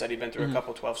Thomas had said he'd been through a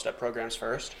couple 12-step programs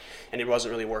first, and it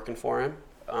wasn't really working for him.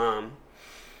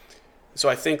 So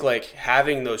I think like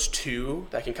having those two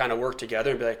that can kind of work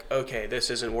together and be like, okay, this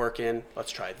isn't working,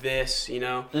 let's try this,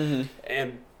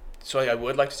 and so I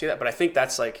would like to see that. But I think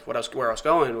that's like where I was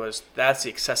going was that's the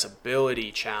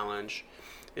accessibility challenge,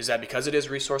 is that because it is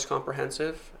resource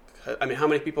comprehensive. I mean, how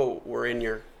many people were in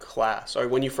your class? Or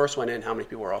when you first went in, how many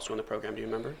people were also in the program? Do you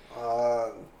remember?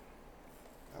 Was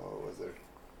there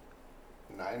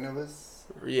 9 of us?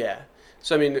 Yeah.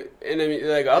 So I mean,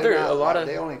 like a lot of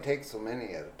they only take so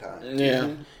many at a time.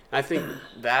 Yeah. I think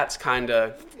that's kind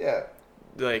of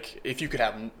like if you could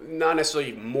have not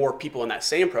necessarily more people in that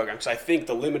same program, because I think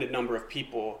the limited number of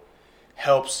people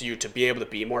helps you to be able to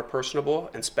be more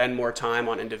personable and spend more time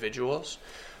on individuals,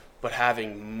 but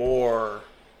having more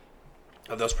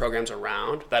of those programs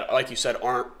around that, like you said,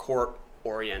 aren't court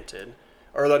oriented,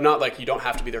 or not like you don't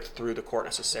have to be there through the court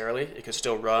necessarily. It could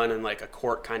still run in like a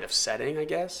court kind of setting, I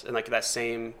guess, and like that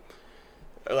same,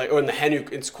 like, or in the Hindu,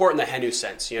 it's court in the Hindu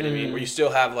sense, you know what I mean, where you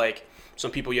still have like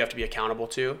some people you have to be accountable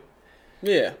to.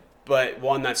 Yeah. But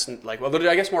one that's like, well,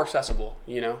 I guess more accessible,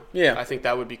 Yeah. I think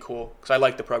that would be cool because I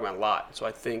like the program a lot. So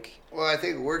I think. Well, I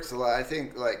think it works a lot. I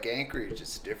think like Anchorage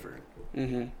is different.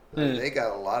 They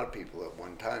got a lot of people at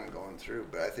one time going through,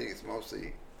 but I think it's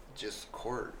mostly just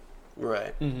court.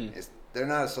 Right. they're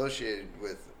not associated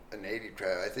with a native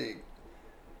tribe. I think,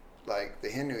 like the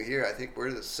Hindu here, I think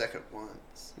we're the second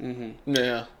ones. Mm-hmm.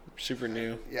 Yeah, super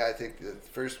new. Yeah, I think the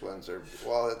first ones are.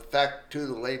 Well, in fact, 2 of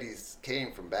the ladies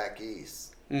came from back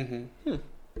east. Mm-hmm.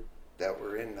 That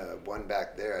were in one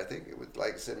back there. I think it was,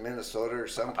 like I said, Minnesota or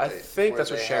someplace. I think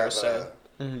that's what Shara said.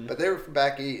 But they were from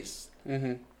back east.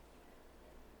 Mm-hmm.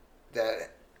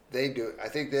 That they do. I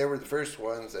think they were the first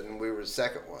ones, and we were the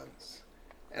second ones.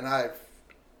 And I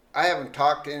haven't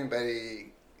talked to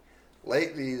anybody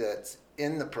lately that's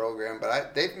in the program,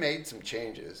 but they've made some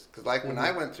changes. Because like when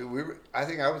I went through, I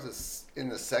think I was in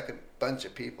the second bunch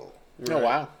of people. Oh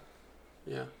wow!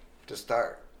 Yeah. To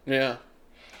start. Yeah.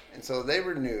 And so they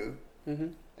were new,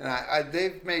 and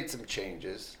they've made some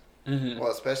changes.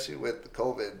 Well, especially with the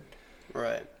COVID.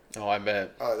 Right. Oh, I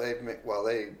bet. Oh,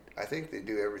 I think they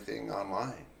do everything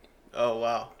online. Oh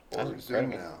wow. Or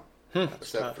Zoom now,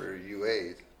 except for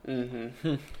UAs. Mm-hmm.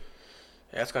 Yeah,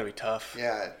 that's gotta be tough.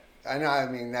 Yeah, I know. I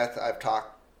mean, I've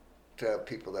talked to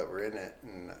people that were in it,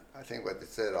 and I think what they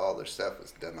said, all their stuff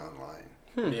was done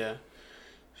online. Yeah.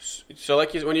 So,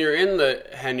 like, when you're in the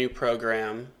HENU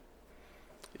program,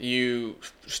 you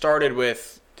started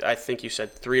with, I think you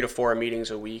said 3 to 4 meetings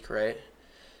a week, right?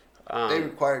 They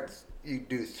required you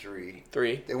do 3.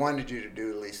 3? They wanted you to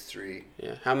do at least 3.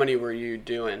 Yeah. How many were you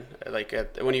doing? Like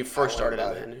when you first started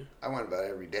at HENU? I went about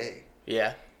every day.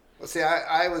 Yeah. Well, see,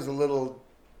 I was a little.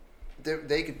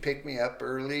 They could pick me up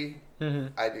early.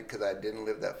 I did because I didn't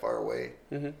live that far away.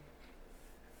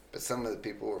 But some of the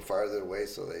people were farther away,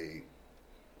 so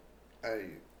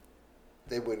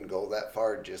they wouldn't go that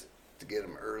far just to get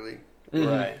them early.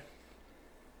 Right.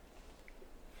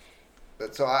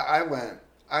 But so I went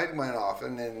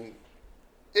often, and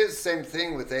it was the same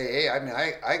thing with AA. I mean,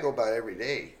 I go about every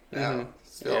day now,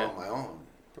 still on my own.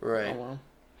 Right. Oh, wow.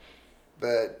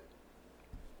 But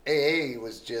AA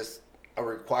was just a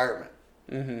requirement.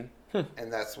 And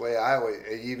that's the way I always,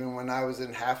 even when I was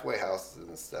in halfway houses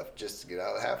and stuff, just to get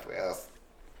out of the halfway house,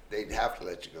 they'd have to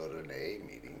let you go to an AA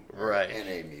meeting. Right.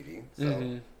 NA meeting.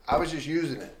 So I was just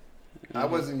using it. I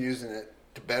wasn't using it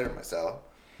to better myself.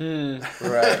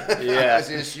 Right. Yeah. I was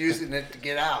just using it to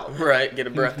get out. Right. Get a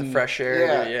breath of fresh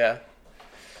air. Yeah.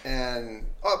 And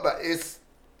but it's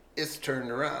turned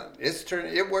around.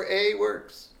 AA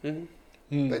works.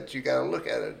 But you got to look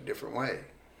at it a different way.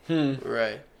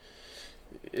 Right.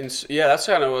 And so, yeah, that's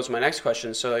kind of was my next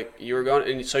question. So, like, you were going,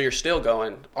 and so you're still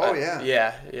going. Oh, yeah.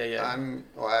 Yeah. I'm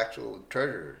actual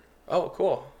treasurer. Oh,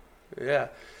 cool. Yeah.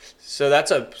 So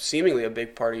that's seemingly a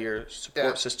big part of your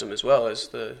support system as well as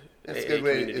the It's AA a good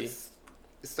way. community.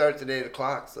 It starts at 8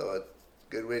 o'clock, so it's a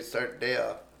good way to start the day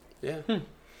off. Yeah.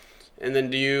 And then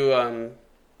do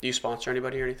you sponsor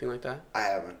anybody or anything like that? I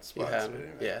haven't sponsored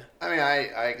anybody. Yeah. I mean,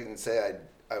 I can say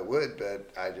I would, but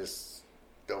I just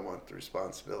don't want the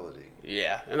responsibility.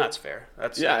 Yeah, and that's fair.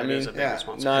 That's I mean, is a big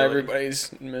responsibility. not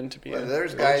everybody's meant to be. Well,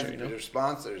 there's guys that are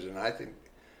sponsors, and I think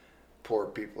poor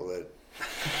people that.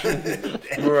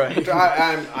 Right.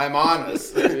 I'm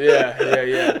honest.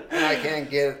 Yeah. And I can't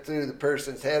get it through the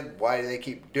person's head why they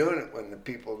keep doing it when the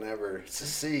people never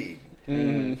succeed. I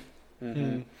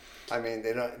mean,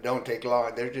 they don't take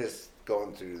long. They're just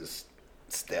going through the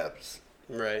steps.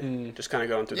 Right. Just kind of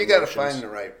going through. You got to find the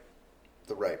right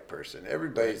person.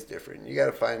 Everybody's different. You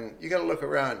got to look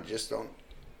around. Just don't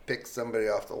pick somebody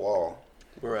off the wall.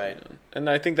 Right. And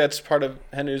I think that's part of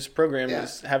Henu's program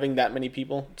is having that many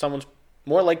people. Someone's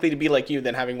more likely to be like you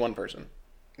than having one person.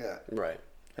 Yeah. Right.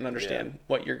 And understand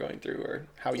what you're going through or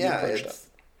how you approach it.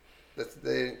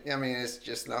 I mean, it's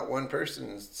just not one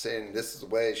person saying this is the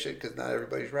way it should, because not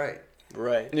everybody's right.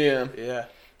 Right. Yeah.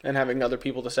 And having other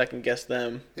people to second guess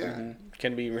them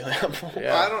can be really helpful.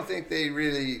 Yeah. Well, I don't think they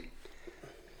really.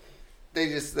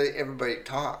 Everybody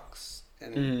talks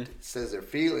and says their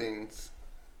feelings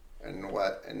and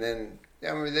then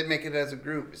they make it as a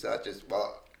group. It's not just,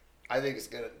 I think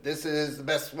this is the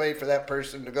best way for that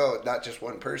person to go, not just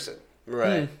one person.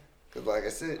 Right. Because like I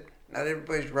said, not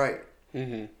everybody's right.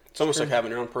 It's almost like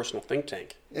having your own personal think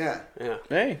tank. Yeah.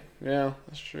 Hey, yeah,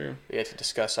 that's true. You get to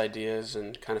discuss ideas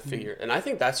and kind of figure, and I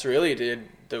think that's really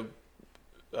the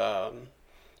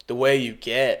way you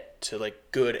get to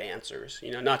like good answers.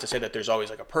 You know, not to say that there's always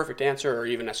like a perfect answer or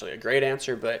even necessarily a great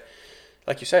answer, but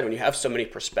like you said, when you have so many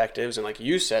perspectives, and like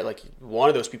you said, like one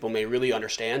of those people may really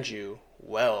understand you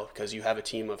well because you have a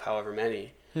team of however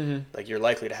many. Like you're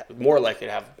more likely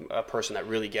to have a person that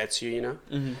really gets you. You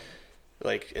know.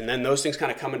 Like, and then those things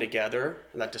kind of coming together,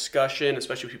 and that discussion,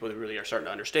 especially with people that really are starting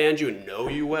to understand you and know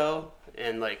you well,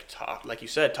 and like talk, like you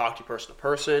said, talk to person to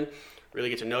person,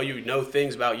 really get to know you, know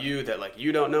things about you that like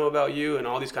you don't know about you, and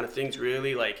all these kind of things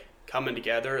really like coming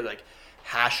together. Like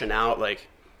hashing out like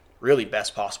really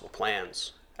best possible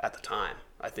plans at the time,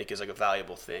 I think is like a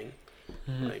valuable thing.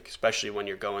 Like, especially when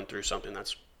you're going through something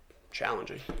that's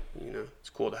challenging, you know, it's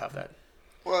cool to have that.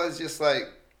 Well, it's just like,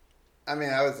 I mean,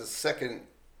 I was the second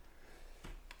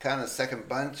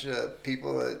bunch of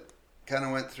people that kind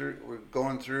of were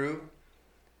going through,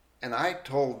 and I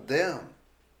told them,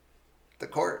 the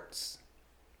courts,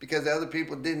 because the other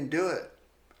people didn't do it.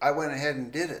 I went ahead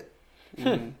and did it.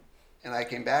 And I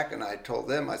came back and I told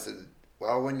them, I said,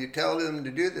 well, when you tell them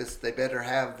to do this, they better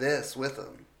have this with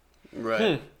them.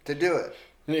 Right. To do it.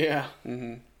 Yeah.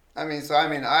 I mean,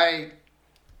 I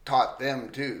taught them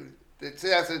too.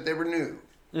 See, I said they were new.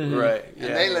 Right.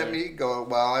 And they let me go.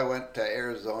 Well, I went to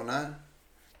Arizona,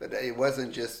 but it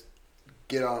wasn't just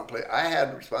get on a plane. I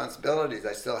had responsibilities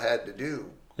I still had to do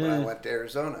when I went to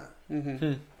Arizona.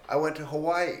 I went to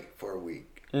Hawaii for a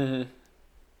week, but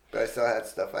I still had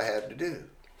stuff I had to do.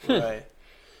 Right.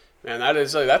 Man,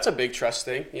 that's a big trust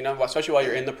thing, you know, especially while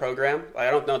you're in the program.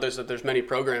 I don't know there's many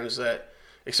programs that,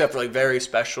 except for like very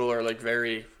special or like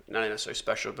very, not necessarily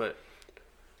special, but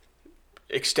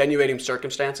extenuating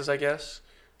circumstances, I guess,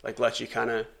 like let you kind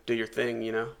of do your thing,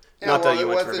 you know. Yeah, not well, that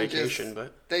you it went for wasn't vacation, just,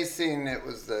 but they seen it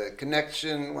was the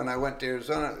connection. When I went to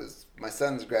Arizona, it was my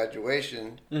son's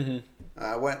graduation.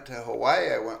 I went to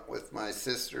Hawaii. I went with my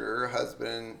sister, her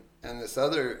husband, and this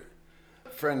other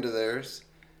friend of theirs,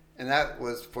 and that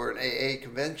was for an AA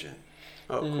convention.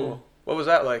 Oh, cool. What was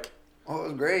that like? Oh, it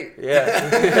was great.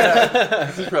 Yeah.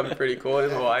 It's probably pretty cool in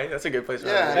Hawaii. That's a good place.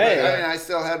 Yeah, Hey. I mean, I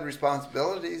still had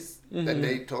responsibilities that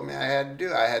they told me I had to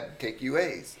do. I had to take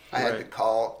UAs. I had to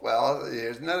call. Well,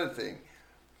 here's another thing.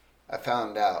 I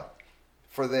found out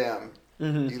for them,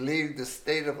 you leave the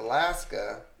state of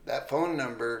Alaska, that phone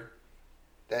number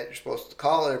that you're supposed to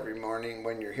call every morning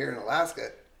when you're here in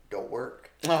Alaska don't work.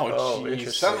 Oh, interesting.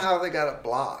 jeez. Somehow they got it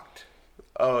blocked.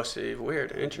 Oh, see,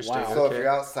 weird. Interesting. Wow. So Okay. if you're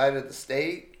outside of the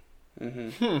state,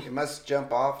 you must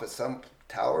jump off of some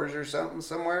towers or something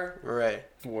somewhere. Right.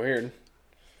 Weird.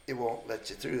 It won't let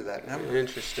you through that number.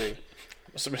 Interesting.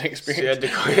 Must have been So you experience. had to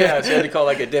call, so you had to call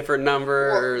like a different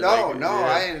number. Well, or no, like,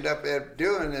 I ended up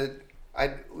doing it. I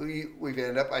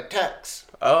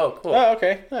text. Oh, cool. Oh,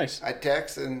 okay. Nice. I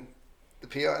text and the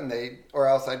PO or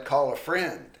else I'd call a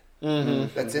friend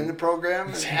that's in the program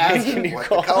and ask Can them you what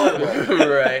call the color was.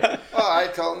 Right. Well, I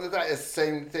told them that it's the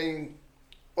same thing.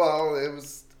 Well, it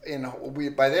was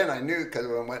by then I knew because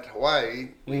when I went to Hawaii,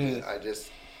 I just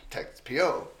text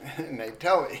PO and they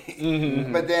tell me.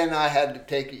 But then I had to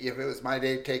take if it was my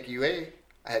day to take UA,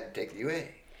 I had to take the UA.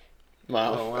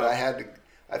 Wow. Oh, But wow.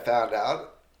 I found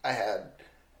out I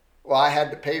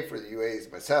had to pay for the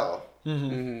UAs myself.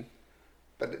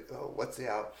 But what's the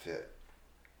outfit?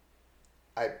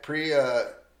 I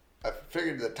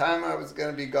figured the time I was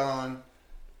going to be gone,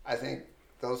 I think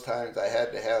those times I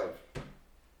had to have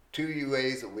 2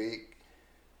 UAs a week.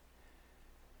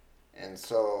 And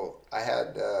so I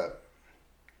had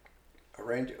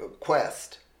arranged a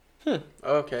Quest.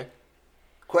 Okay.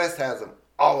 Quest has them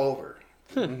all over.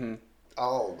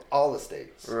 All the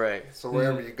states. Right. So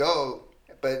wherever you go,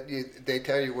 but they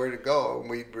tell you where to go,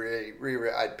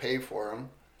 and I'd pay for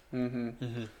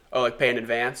them. Oh, like pay in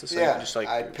advance? So Yeah, just like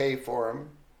I'd pay for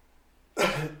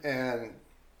them, and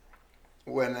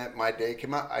when my day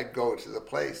came out, I'd go to the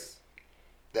place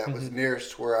that was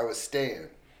nearest where I was staying.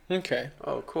 Okay.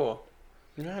 Oh, cool.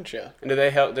 Gotcha. And did they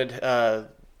help? Did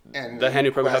And the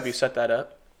Henry program help Quest- you set that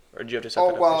up, or did you have to set Oh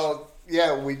that up? well,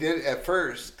 yeah, we did at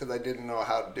first because I didn't know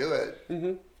how to do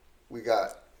it. We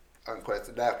got on Quest,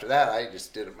 and after that, I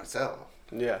just did it myself.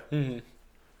 Yeah.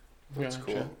 That's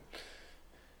cool.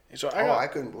 So I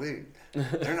couldn't believe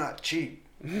they're not cheap.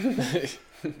 the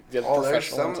Oh, there's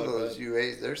professional some ones of like those that.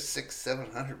 UAs. They're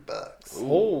 $600-700.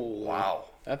 Holy. Wow.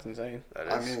 That's insane. That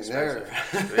is I mean,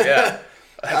 expensive. they're. Yeah.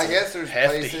 I guess there's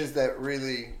hefty. places that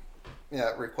really,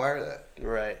 require that.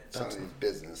 Right. Some of these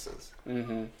businesses.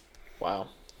 Wow.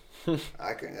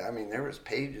 I mean, there was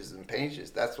pages and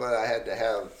pages. That's why I had to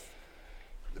have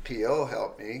the PO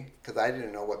help me because I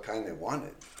didn't know what kind they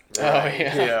wanted. Oh,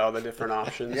 yeah. Yeah, all the different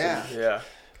options. Yeah. And, yeah.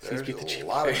 There's be the a cheap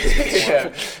lot of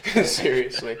Yeah.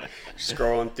 Seriously.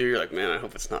 Scrolling through, you're like, man, I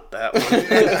hope it's not that one.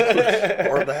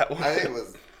 Or that one. I think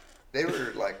they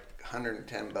were like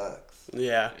 $110.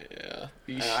 Yeah. Yeah.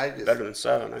 And I just, Better than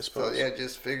 7, I so suppose. yeah,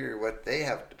 just figure what they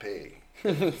have to pay.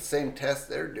 The same test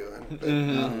they're doing, but I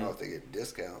don't know if they get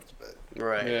discounts, but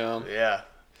Right. Yeah. Yeah.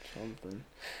 Something.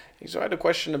 So I had a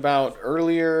question about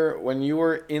earlier when you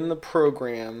were in the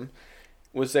program.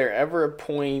 Was there ever a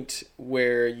point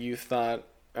where you thought,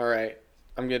 "All right,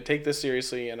 I'm gonna take this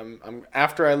seriously, and I'm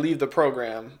after I leave the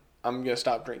program, I'm gonna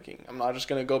stop drinking. I'm not just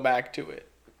gonna go back to it."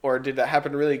 or did that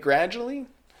happen really gradually?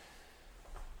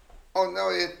 Oh no,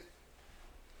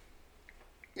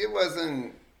 it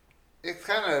wasn't. It's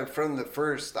kind of from the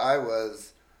first. I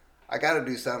got to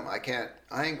do something.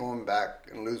 I ain't going back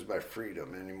and lose my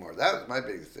freedom anymore. That was my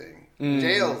biggest thing.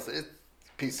 Jails, it's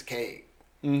a piece of cake.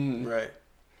 Right.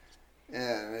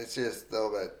 And it's just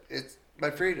but it's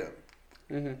my freedom.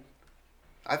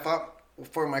 I fought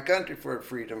for my country for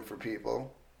freedom for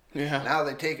people. Yeah. Now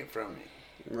they take it from me.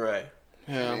 Right.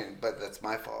 Yeah. I mean, but that's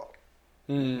my fault.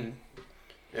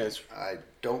 Yes. I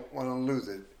don't want to lose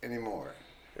it anymore.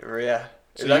 Yeah.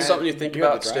 So Is that you- something you think you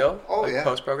had about the drive. still? Oh, like yeah.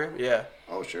 Post-program? Yeah.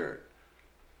 Oh sure.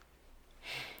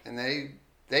 And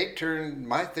they turned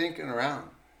my thinking around.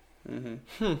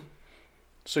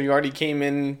 So you already came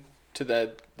in to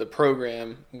the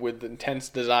program with intense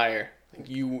desire. Like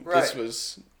Right.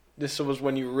 this was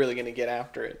when you were really going to get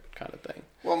after it, kind of thing.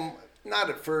 Well, not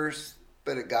at first,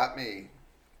 but it got me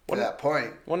to that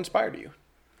point. What inspired you?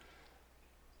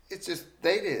 It's just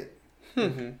they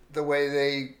did the way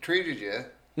they treated you,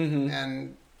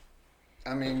 and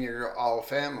I mean you're all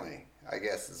family. I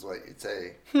guess is what you'd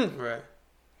say. Right.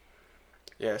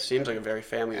 Yeah, it seems like a very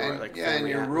family And, like yeah, and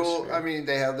family your rule. atmosphere. I mean,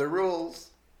 they have their rules,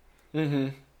 Mm-hmm.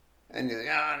 and you think,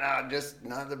 no, just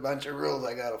not a bunch of rules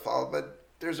I gotta follow. But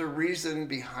there's a reason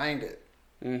behind it.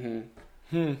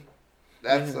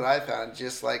 That's what I found.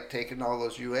 Just like taking all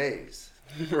those UAs.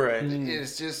 Right.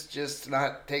 It's just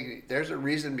not taking. There's a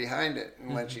reason behind it.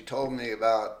 And when she told me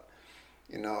about,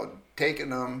 taking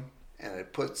them, and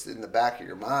it puts in the back of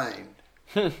your mind,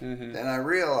 then I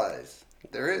realized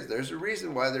there's a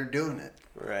reason why they're doing it.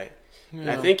 Right. And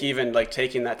I think even like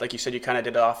taking that, like you said, you kind of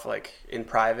did it off like in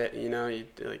private. You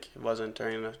like it wasn't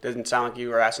during. It didn't sound like you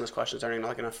were asking those questions during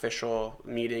like an official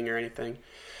meeting or anything.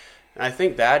 And I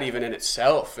think that even in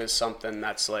itself is something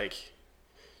that's like.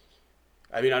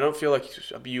 I mean, I don't feel like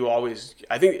you always.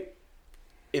 I think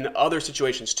in other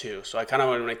situations too. So I kind of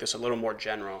want to make this a little more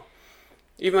general.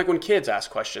 Even like when kids ask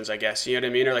questions, I guess, you know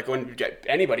what I mean? Or like when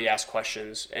anybody asks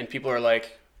questions and people are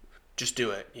like, just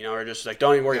do it, or just like,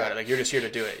 don't even worry about it. Like, you're just here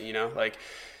to do it, Like,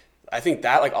 I think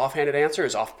that like offhanded answer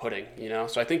is off-putting,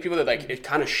 So I think people that like, it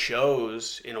kind of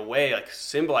shows in a way, like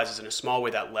symbolizes in a small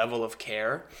way that level of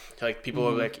care. To, like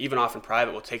people like even off in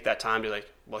private will take that time to like,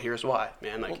 well, here's why,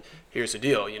 man. Like, here's the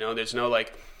deal, There's no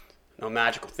like, no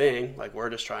magical thing. Like, we're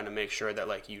just trying to make sure that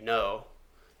like,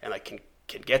 and like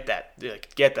can get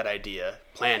that idea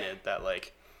planted that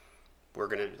like, we're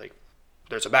going to like,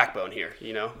 there's a backbone here,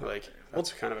 like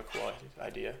that's kind of a cool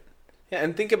idea. Yeah,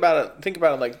 and think about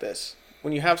it like this.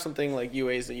 When you have something like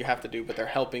UAs that you have to do, but they're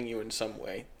helping you in some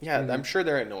way. Yeah, I'm sure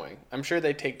they're annoying. I'm sure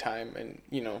they take time and,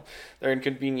 they're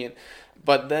inconvenient.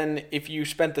 But then if you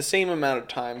spent the same amount of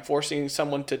time forcing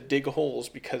someone to dig holes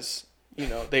because,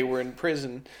 they were in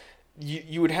prison,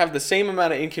 you would have the same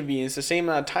amount of inconvenience, the same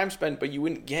amount of time spent, but you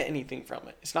wouldn't get anything from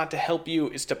it. It's not to help you.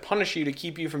 It's to punish you, to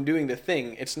keep you from doing the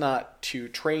thing. It's not to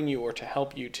train you or to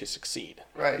help you to succeed.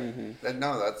 Right.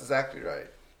 No, that's exactly right.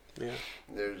 Yeah.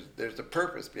 There's a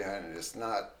purpose behind it. It's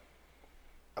not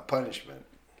a punishment.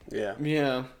 Yeah.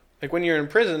 Yeah. Like when you're in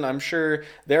prison, I'm sure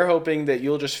they're hoping that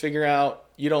you'll just figure out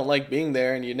you don't like being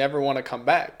there and you never want to come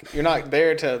back. You're not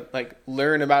there to like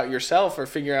learn about yourself or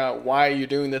figure out why you're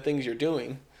doing the things you're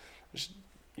doing. Just,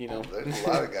 There's a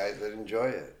lot of guys that enjoy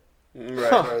it.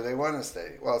 Right. Or they want to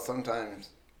stay. Well, sometimes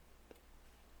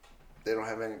they don't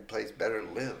have any place better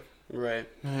to live. Right.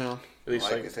 Yeah. At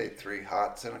least Like I say, 3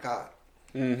 hots and a cot.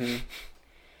 Mm-hmm.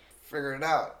 Figure it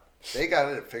out. They got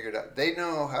it figured out. They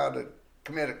know how to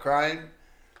commit a crime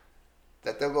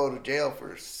that they'll go to jail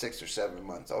for 6 or 7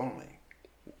 months only.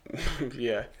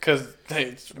 Yeah. Because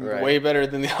it's way better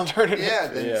than the alternative. Yeah,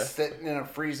 than sitting in a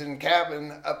freezing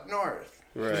cabin up north.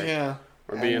 Right. Yeah.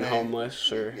 Or being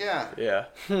homeless or. Yeah. Yeah.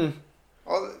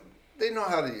 Well, they know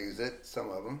how to use it, some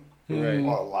of them. Right.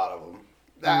 Well, a lot of them.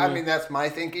 I mean, that's my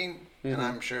thinking, and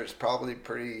I'm sure it's probably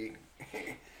pretty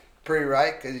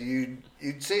right, because you'd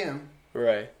see them.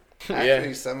 Right.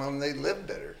 Actually, some of them, they live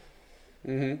better.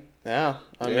 Mm-hmm. Yeah.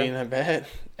 I mean, I bet.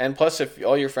 And plus, if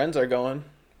all your friends are going,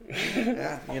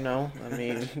 Yeah. I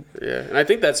mean. Yeah. And I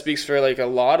think that speaks for like a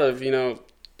lot of,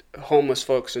 homeless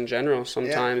folks in general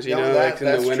sometimes, like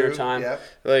in the winter time. Yeah.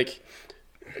 Like,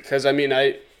 because I mean,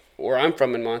 where I'm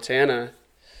from in Montana,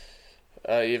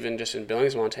 even just in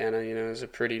Billings, Montana, is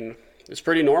it's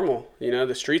pretty normal.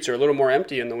 The streets are a little more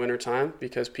empty in the wintertime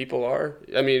because people are,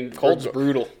 Cold's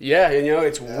brutal. Yeah,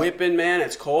 it's whipping, man.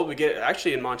 It's cold. We get,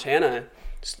 actually in Montana,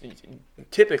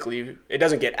 typically it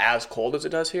doesn't get as cold as it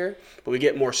does here, but we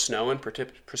get more snow and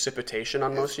precipitation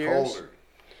on most years. Colder.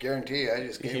 Guarantee you, I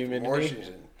just came from Humidity.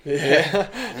 Washington. Yeah.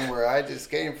 And where I just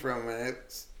came from, and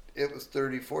it was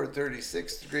 34,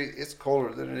 36 degrees. It's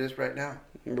colder than it is right now.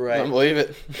 Right. I don't believe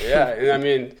it. Yeah, and I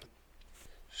mean,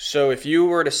 so if you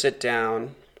were to sit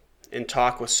down and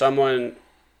talk with someone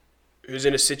who's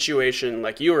in a situation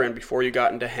like you were in before you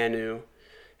got into Henu,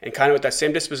 and kind of with that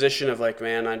same disposition of like,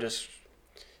 man,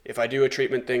 if I do a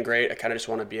treatment thing, great. I kind of just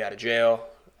want to be out of jail.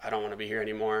 I don't want to be here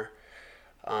anymore.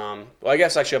 Well, I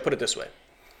guess actually I'll put it this way.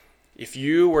 If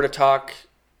you were to talk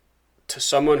to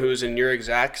someone who's in your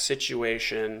exact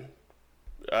situation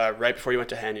right before you went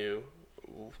to Henu,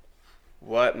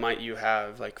 what might you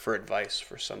have like for advice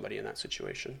for somebody in that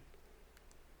situation?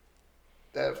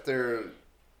 That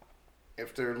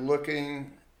if they're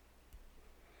looking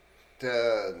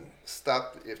to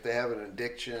stop, if they have an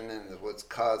addiction and what's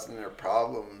causing their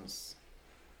problems,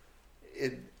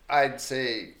 I'd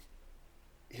say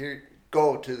if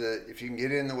you can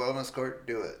get in the wellness court,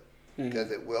 do it,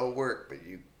 because it will work. But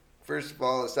first of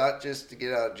all, it's not just to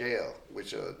get out of jail,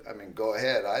 which go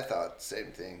ahead. I thought the same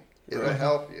thing. It'll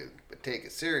help you, but take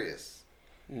it serious.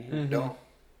 Don't,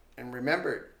 and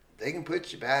remember, they can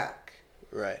put you back.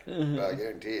 Right. But I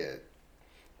guarantee you,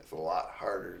 it's a lot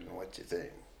harder than what you think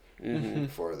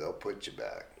before they'll put you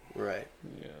back. Right.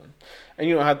 Yeah. And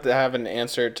you don't have to have an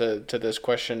answer to this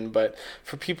question, but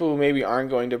for people who maybe aren't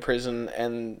going to prison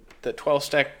and the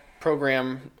 12-step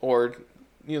program or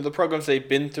the programs they've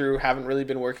been through haven't really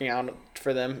been working out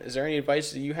for them, is there any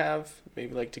advice that you have?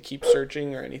 Maybe like to keep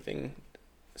searching or anything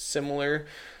similar?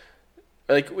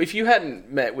 Like if you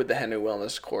hadn't met with the Henu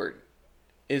Wellness Court,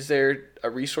 is there a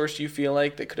resource you feel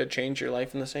like that could have changed your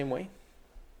life in the same way?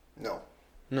 No.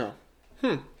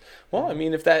 Well, I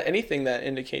mean, if that anything that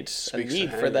indicates Speaks a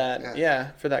need to for Henu.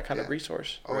 that, for that kind of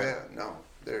resource. Oh no,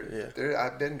 they're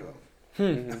I've been to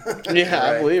them. Yeah,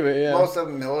 I believe it. Yeah, most of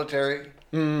them military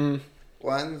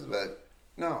ones, but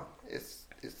no, it's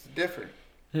different.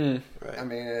 Right. I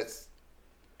mean,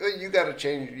 you got to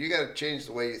change. You got to change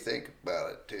the way you think about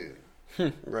it too.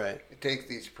 Right. It takes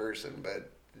each person,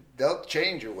 but they'll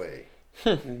change your way.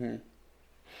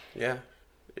 Yeah.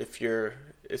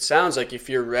 It sounds like if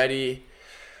you're ready,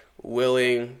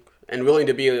 willing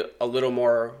to be a little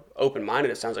more open-minded,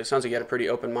 it sounds like you had a pretty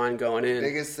open mind going in.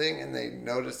 Biggest thing, and they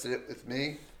noticed it with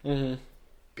me,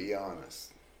 be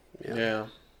honest. Yeah.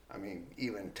 I mean,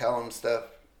 even tell them stuff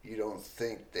you don't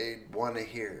think they'd want to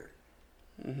hear.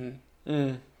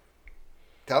 Tell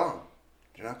them.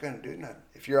 They're not going to do nothing.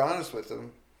 If you're honest with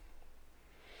them,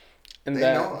 And they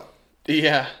know it.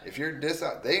 Yeah. If you're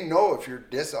they know if you're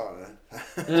dishonest.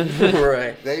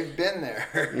 Right. They've been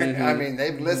there. I mean,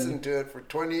 they've listened to it for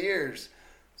 20 years.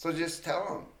 So just tell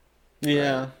them.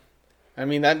 Yeah. Right. I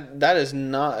mean, that is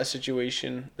not a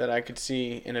situation that I could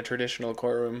see in a traditional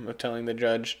courtroom of telling the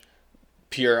judge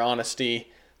pure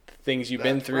honesty, things you've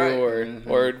been through,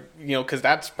 or because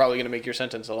that's probably going to make your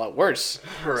sentence a lot worse,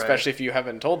 especially if you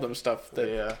haven't told them stuff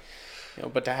that,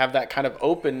 but to have that kind of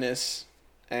openness.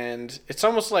 And it's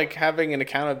almost like having an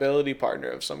accountability partner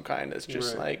of some kind that's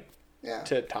just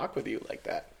to talk with you like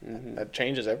that. That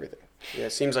changes everything. Yeah,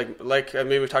 it seems like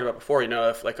maybe we've talked about before,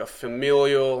 if like a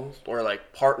familial or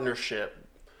like partnership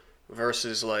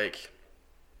versus like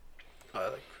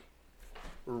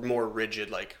more rigid,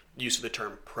 like use of the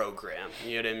term program.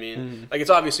 You know what I mean? Like it's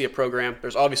obviously a program.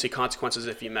 There's obviously consequences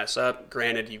if you mess up.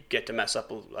 Granted, you get to mess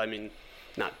up. I mean,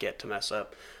 not get to mess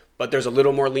up. But there's a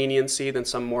little more leniency than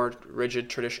some more rigid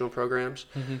traditional programs.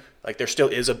 Like there still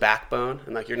is a backbone,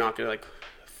 and like you're not gonna like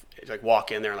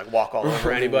walk in there and like walk all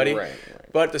over anybody. Right.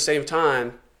 But at the same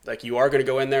time, like you are gonna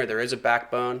go in there. There is a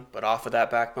backbone, but off of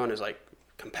that backbone is like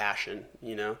compassion.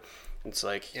 It's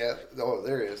like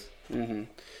there is. And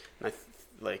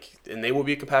and they will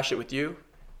be compassionate with you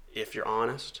if you're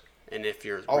honest and if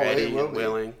you're ready and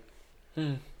willing.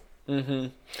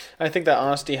 I think that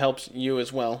honesty helps you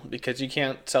as well, because you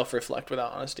can't self-reflect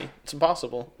without honesty. It's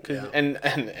impossible. And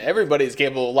everybody's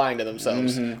capable of lying to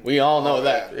themselves. We all know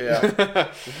that.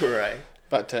 Yeah. Right.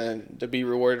 But to be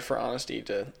rewarded for honesty,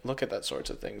 to look at that sorts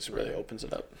of things really opens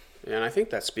it up. Yeah, and I think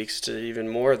that speaks to even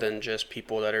more than just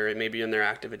people that are maybe in their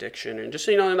active addiction, and just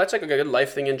that's like a good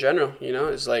life thing in general.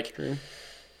 It's like,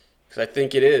 because I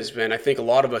think it is, man. I think a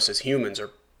lot of us as humans are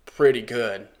pretty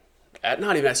good at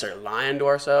not even necessarily lying to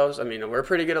ourselves. I mean, we're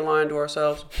pretty good at lying to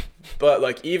ourselves, but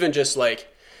like even just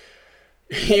like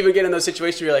even get in those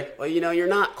situations where you're like, well, you're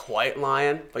not quite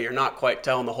lying, but you're not quite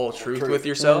telling the whole truth with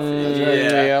yourself.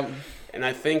 Yeah. And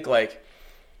I think like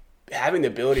having the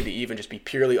ability to even just be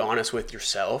purely honest with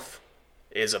yourself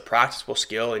is a practicable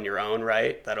skill in your own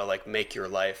right that'll like make your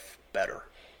life better.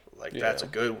 Like that's a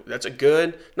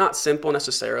good, not simple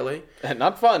necessarily. And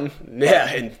not fun. Yeah,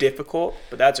 and difficult,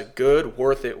 but that's a good,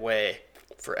 worth it way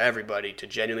for everybody to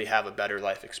genuinely have a better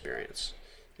life experience.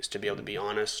 is to be able to be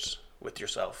honest with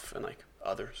yourself and like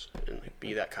others and like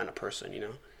be that kind of person, you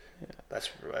know. Yeah. That's,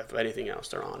 if anything else,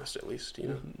 they're honest at least, you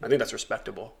know. I think that's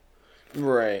respectable.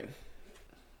 Right.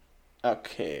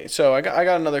 Okay, so I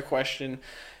got another question.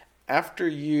 After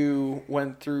you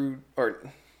went through, or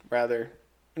rather,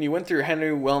 when you went through Henry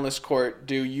Wellness Court,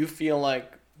 do you feel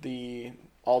like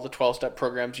all the 12-step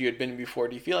programs you had been in before,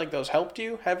 do you feel like those helped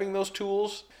you, having those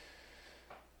tools?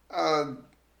 Not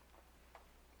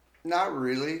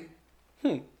really.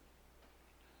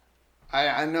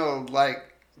 I know,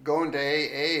 like, going to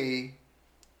AA,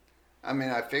 I mean,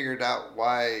 I figured out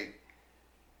why,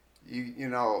 you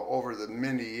know, over the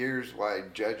many years, why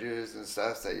judges and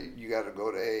stuff say you got to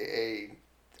go to AA,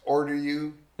 order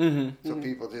you, so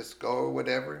people just go or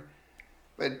whatever.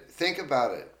 But think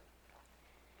about it.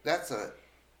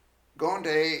 Going to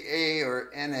AA or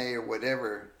NA or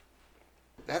whatever,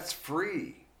 that's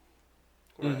free.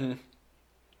 Right.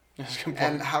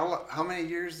 And how many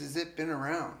years has it been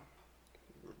around?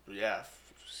 Yeah,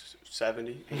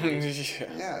 70, 80.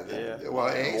 Yeah. Well,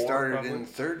 AA started probably in the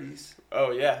 30s.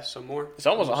 Oh, yeah, some more. It's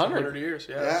almost 100 years.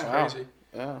 Yeah, that's crazy.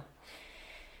 Yeah.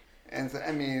 And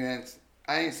I mean,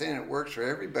 I ain't saying it works for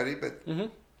everybody, but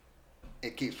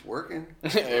it keeps working.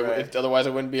 Right. Otherwise,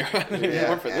 it wouldn't be around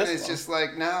anymore for this. And it's just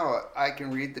like now, I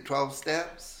can read the 12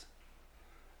 steps.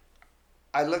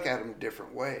 I look at them a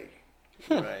different way.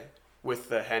 Right. With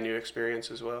the Hanu experience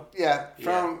as well. Yeah,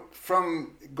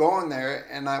 from going there,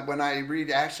 and when I read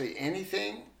actually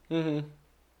anything,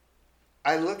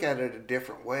 I look at it a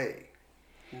different way,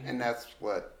 and that's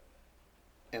what.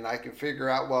 And I can figure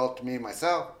out, well, to me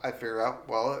myself, I figure out,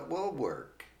 well, it will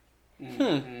work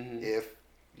if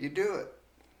you do it.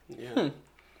 Yeah.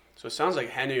 So it sounds like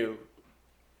Hanu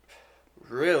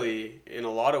really, in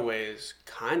a lot of ways,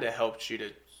 kind of helped you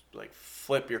to like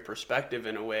flip your perspective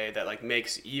in a way that like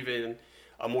makes even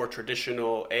a more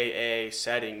traditional AA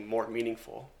setting more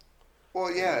meaningful.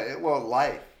 Well, yeah,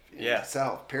 life in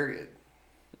itself, period.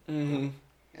 And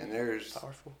there's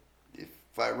powerful.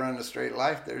 If I run a straight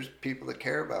life, there's people that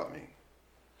care about me.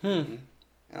 And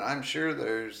I'm sure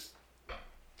there's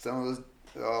some of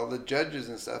all the judges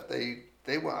and stuff.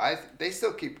 They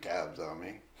still keep tabs on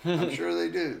me. I'm sure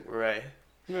they do. Right.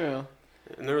 Yeah.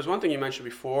 And there was one thing you mentioned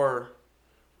before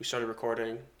we started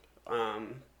recording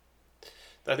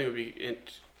that I think would be,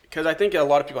 because I think a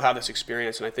lot of people have this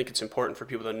experience, and I think it's important for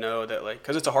people to know that, like,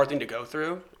 because it's a hard thing to go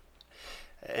through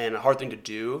and a hard thing to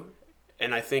do,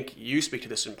 and I think you speak to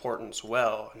this importance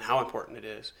well and how important it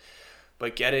is,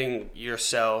 but getting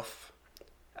yourself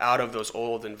out of those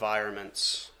old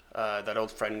environments, that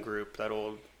old friend group, that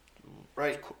old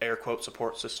air quote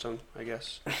support system, I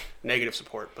guess. Negative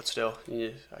support, but still,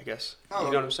 I guess. You know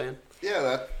what I'm saying? Yeah,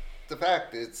 that's the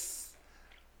fact.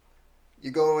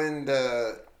 You go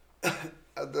into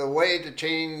the way to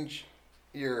change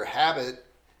your habit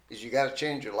is you got to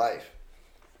change your life.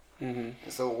 And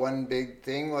so one big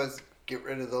thing was get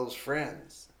rid of those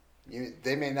friends.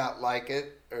 They may not like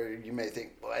it, or you may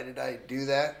think, why did I do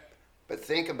that? But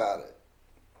think about it.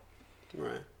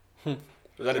 Right. Was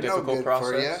that a difficult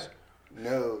process?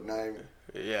 No, not even.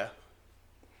 Yeah.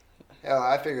 Hell,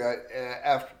 I figure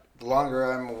after the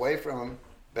longer I'm away from them,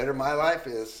 better my life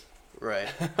is. Right.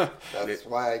 That's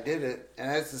why I did it. And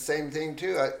that's the same thing,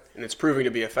 too. And it's proving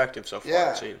to be effective so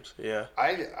far, it seems. Yeah.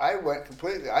 I went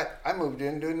completely. I moved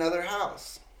into another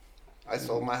house. I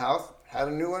sold my house, had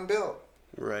a new one built.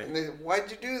 Right. And they said,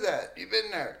 why'd you do that? You've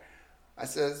been there. I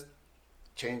says,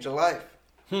 change of life.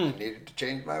 I needed to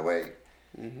change my way.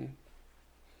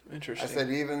 Interesting. I said,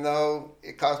 even though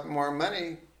it cost me more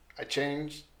money, I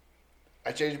changed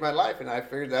my life, and I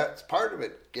figured that's part of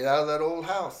it. Get out of that old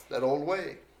house, that old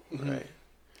way. Right.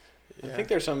 Yeah. I think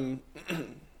there's some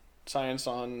science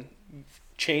on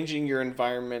changing your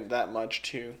environment that much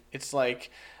too. It's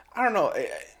like, I don't know,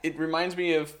 it reminds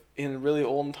me of in really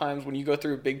old times when you go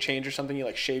through a big change or something, you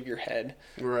like shave your head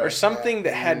or something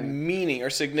that had meaning or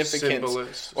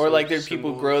significance, or like there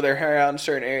people grow their hair out in a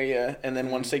certain area, and then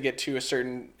once they get to a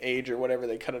certain age or whatever,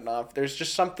 they cut it off. There's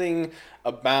just something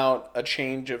about a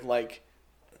change of like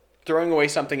throwing away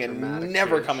something and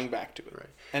never coming back to it. Right.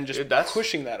 And just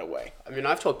pushing that away. I mean,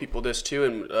 I've told people this too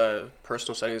in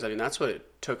personal settings. I mean, that's what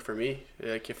it took for me.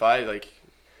 Like, if I, like,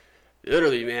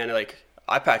 literally, man, like,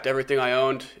 I packed everything I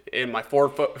owned in my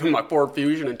Ford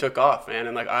Fusion and took off, man.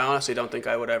 And, like, I honestly don't think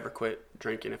I would ever quit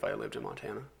drinking if I lived in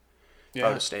Montana. Yeah. I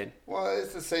would have stayed. Well,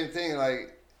 it's the same thing.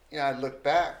 Like, I look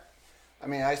back. I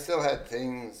mean, I still had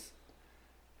things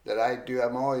that I do.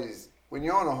 I'm always, when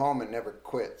you own a home, it never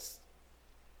quits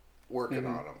working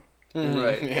on them.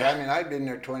 Right. Yeah. I mean, I've been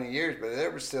there 20 years, but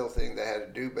there were still things I had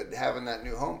to do. But having that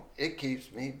new home, it keeps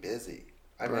me busy.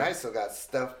 I mean, I still got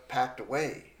stuff packed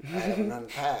away. I haven't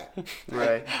unpacked.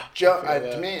 Right. Junk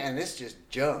to me, and it's just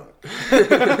junk.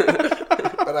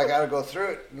 But I got to go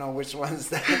through it. Know which one's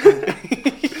that.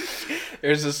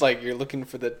 There's just like you're looking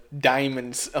for the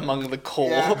diamonds among the coal.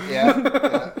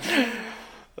 Yeah.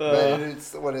 But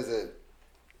it's, what is it?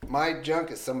 My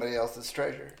junk is somebody else's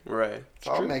treasure. Right.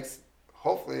 So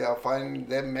hopefully I'll find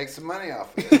them make some money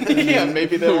off of it. Yeah,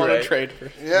 maybe they'll want to trade for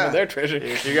their treasure.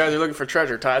 If you guys are looking for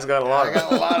treasure, Ty's got a lot of I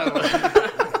got a lot of them.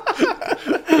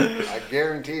 I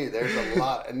guarantee you there's a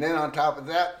lot. And then on top of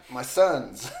that, my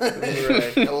son's.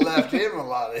 Right. I left him a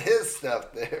lot of his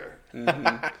stuff there.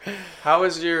 Mm-hmm.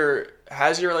 Has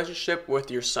your relationship with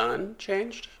your son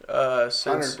changed? Since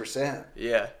 100%.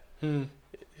 Yeah.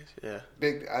 Yeah.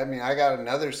 I got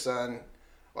another son.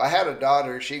 Well, I had a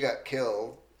daughter. She got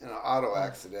killed in an auto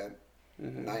accident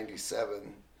in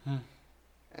 97.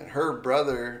 And her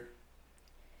brother,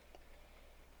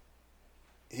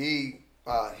 he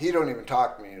don't even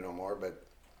talk to me no more, but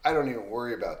I don't even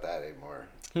worry about that anymore.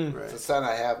 Right. It's the son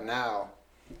I have now.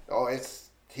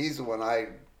 He's the one I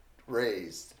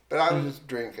raised. But I was just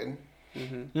drinking.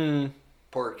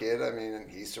 Poor kid. I mean,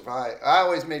 he survived. I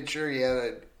always made sure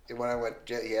when I went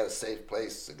to jail, he had a safe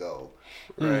place to go.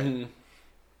 Right.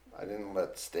 I didn't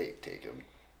let the state take him.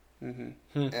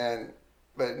 Mm-hmm.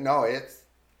 But no, it's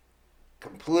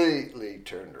completely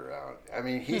turned around. I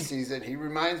mean, he sees it. He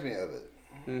reminds me of it.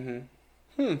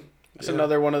 It's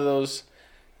another one of those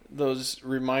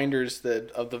reminders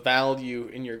of the value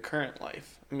in your current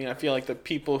life. I mean, I feel like the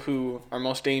people who are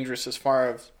most dangerous as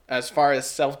far as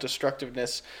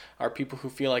self-destructiveness are people who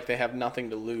feel like they have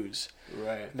nothing to lose.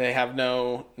 Right. They have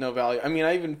no value. I mean,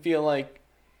 I even feel like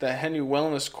the Henry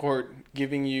Wellness Court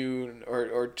giving you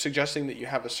or suggesting that you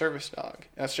have a service dog.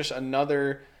 That's just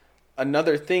another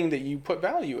thing that you put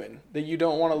value in, that you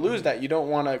don't want to lose that. You don't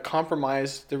want to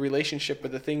compromise the relationship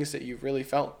with the things that you've really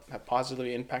felt have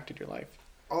positively impacted your life.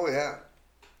 Oh, yeah.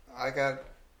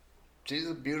 She's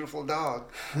a beautiful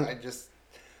dog.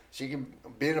 She can,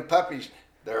 being a puppy,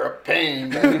 they're a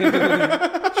pain.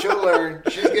 She'll learn.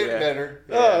 She's getting better.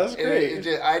 Oh, that's great.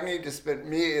 I need to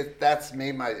spend, that's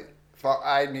me, my fault.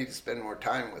 I need to spend more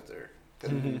time with her.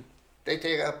 They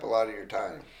take up a lot of your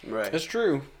time. Right. It's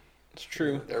true. It's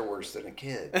true. They're worse than a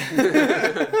kid.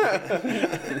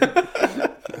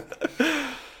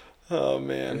 Oh,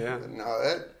 man. Yeah.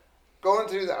 No, going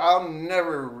through I'll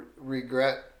never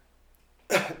regret.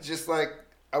 Just like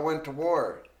I went to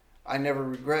war, I never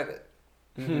regret it.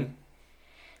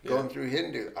 Going through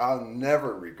Hindu, I'll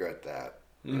never regret that.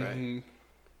 Right.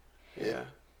 It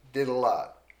did a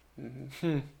lot.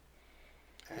 And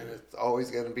it's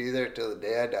always going to be there till the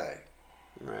day I die.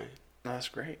 Right. That's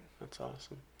great. That's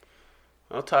awesome.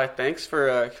 Well, Ty, thanks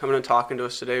for coming and talking to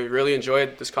us today. We really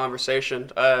enjoyed this conversation.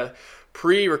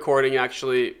 Pre-recording,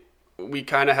 actually, we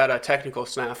kind of had a technical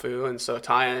snafu, and so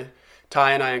Ty and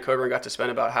I and Koebryn got to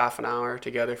spend about half an hour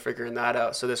together figuring that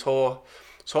out. So this whole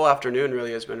afternoon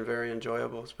really has been very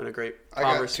enjoyable. It's been a great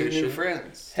conversation. I got 2 new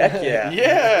friends. Heck yeah.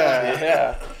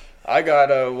 Yeah. I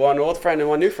got one old friend and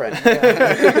one new friend.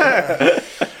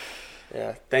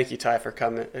 Yeah. Thank you, Ty, for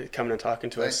coming and talking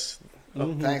to us.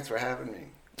 Thanks for having me.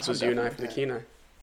 This was you and I for the Kenai.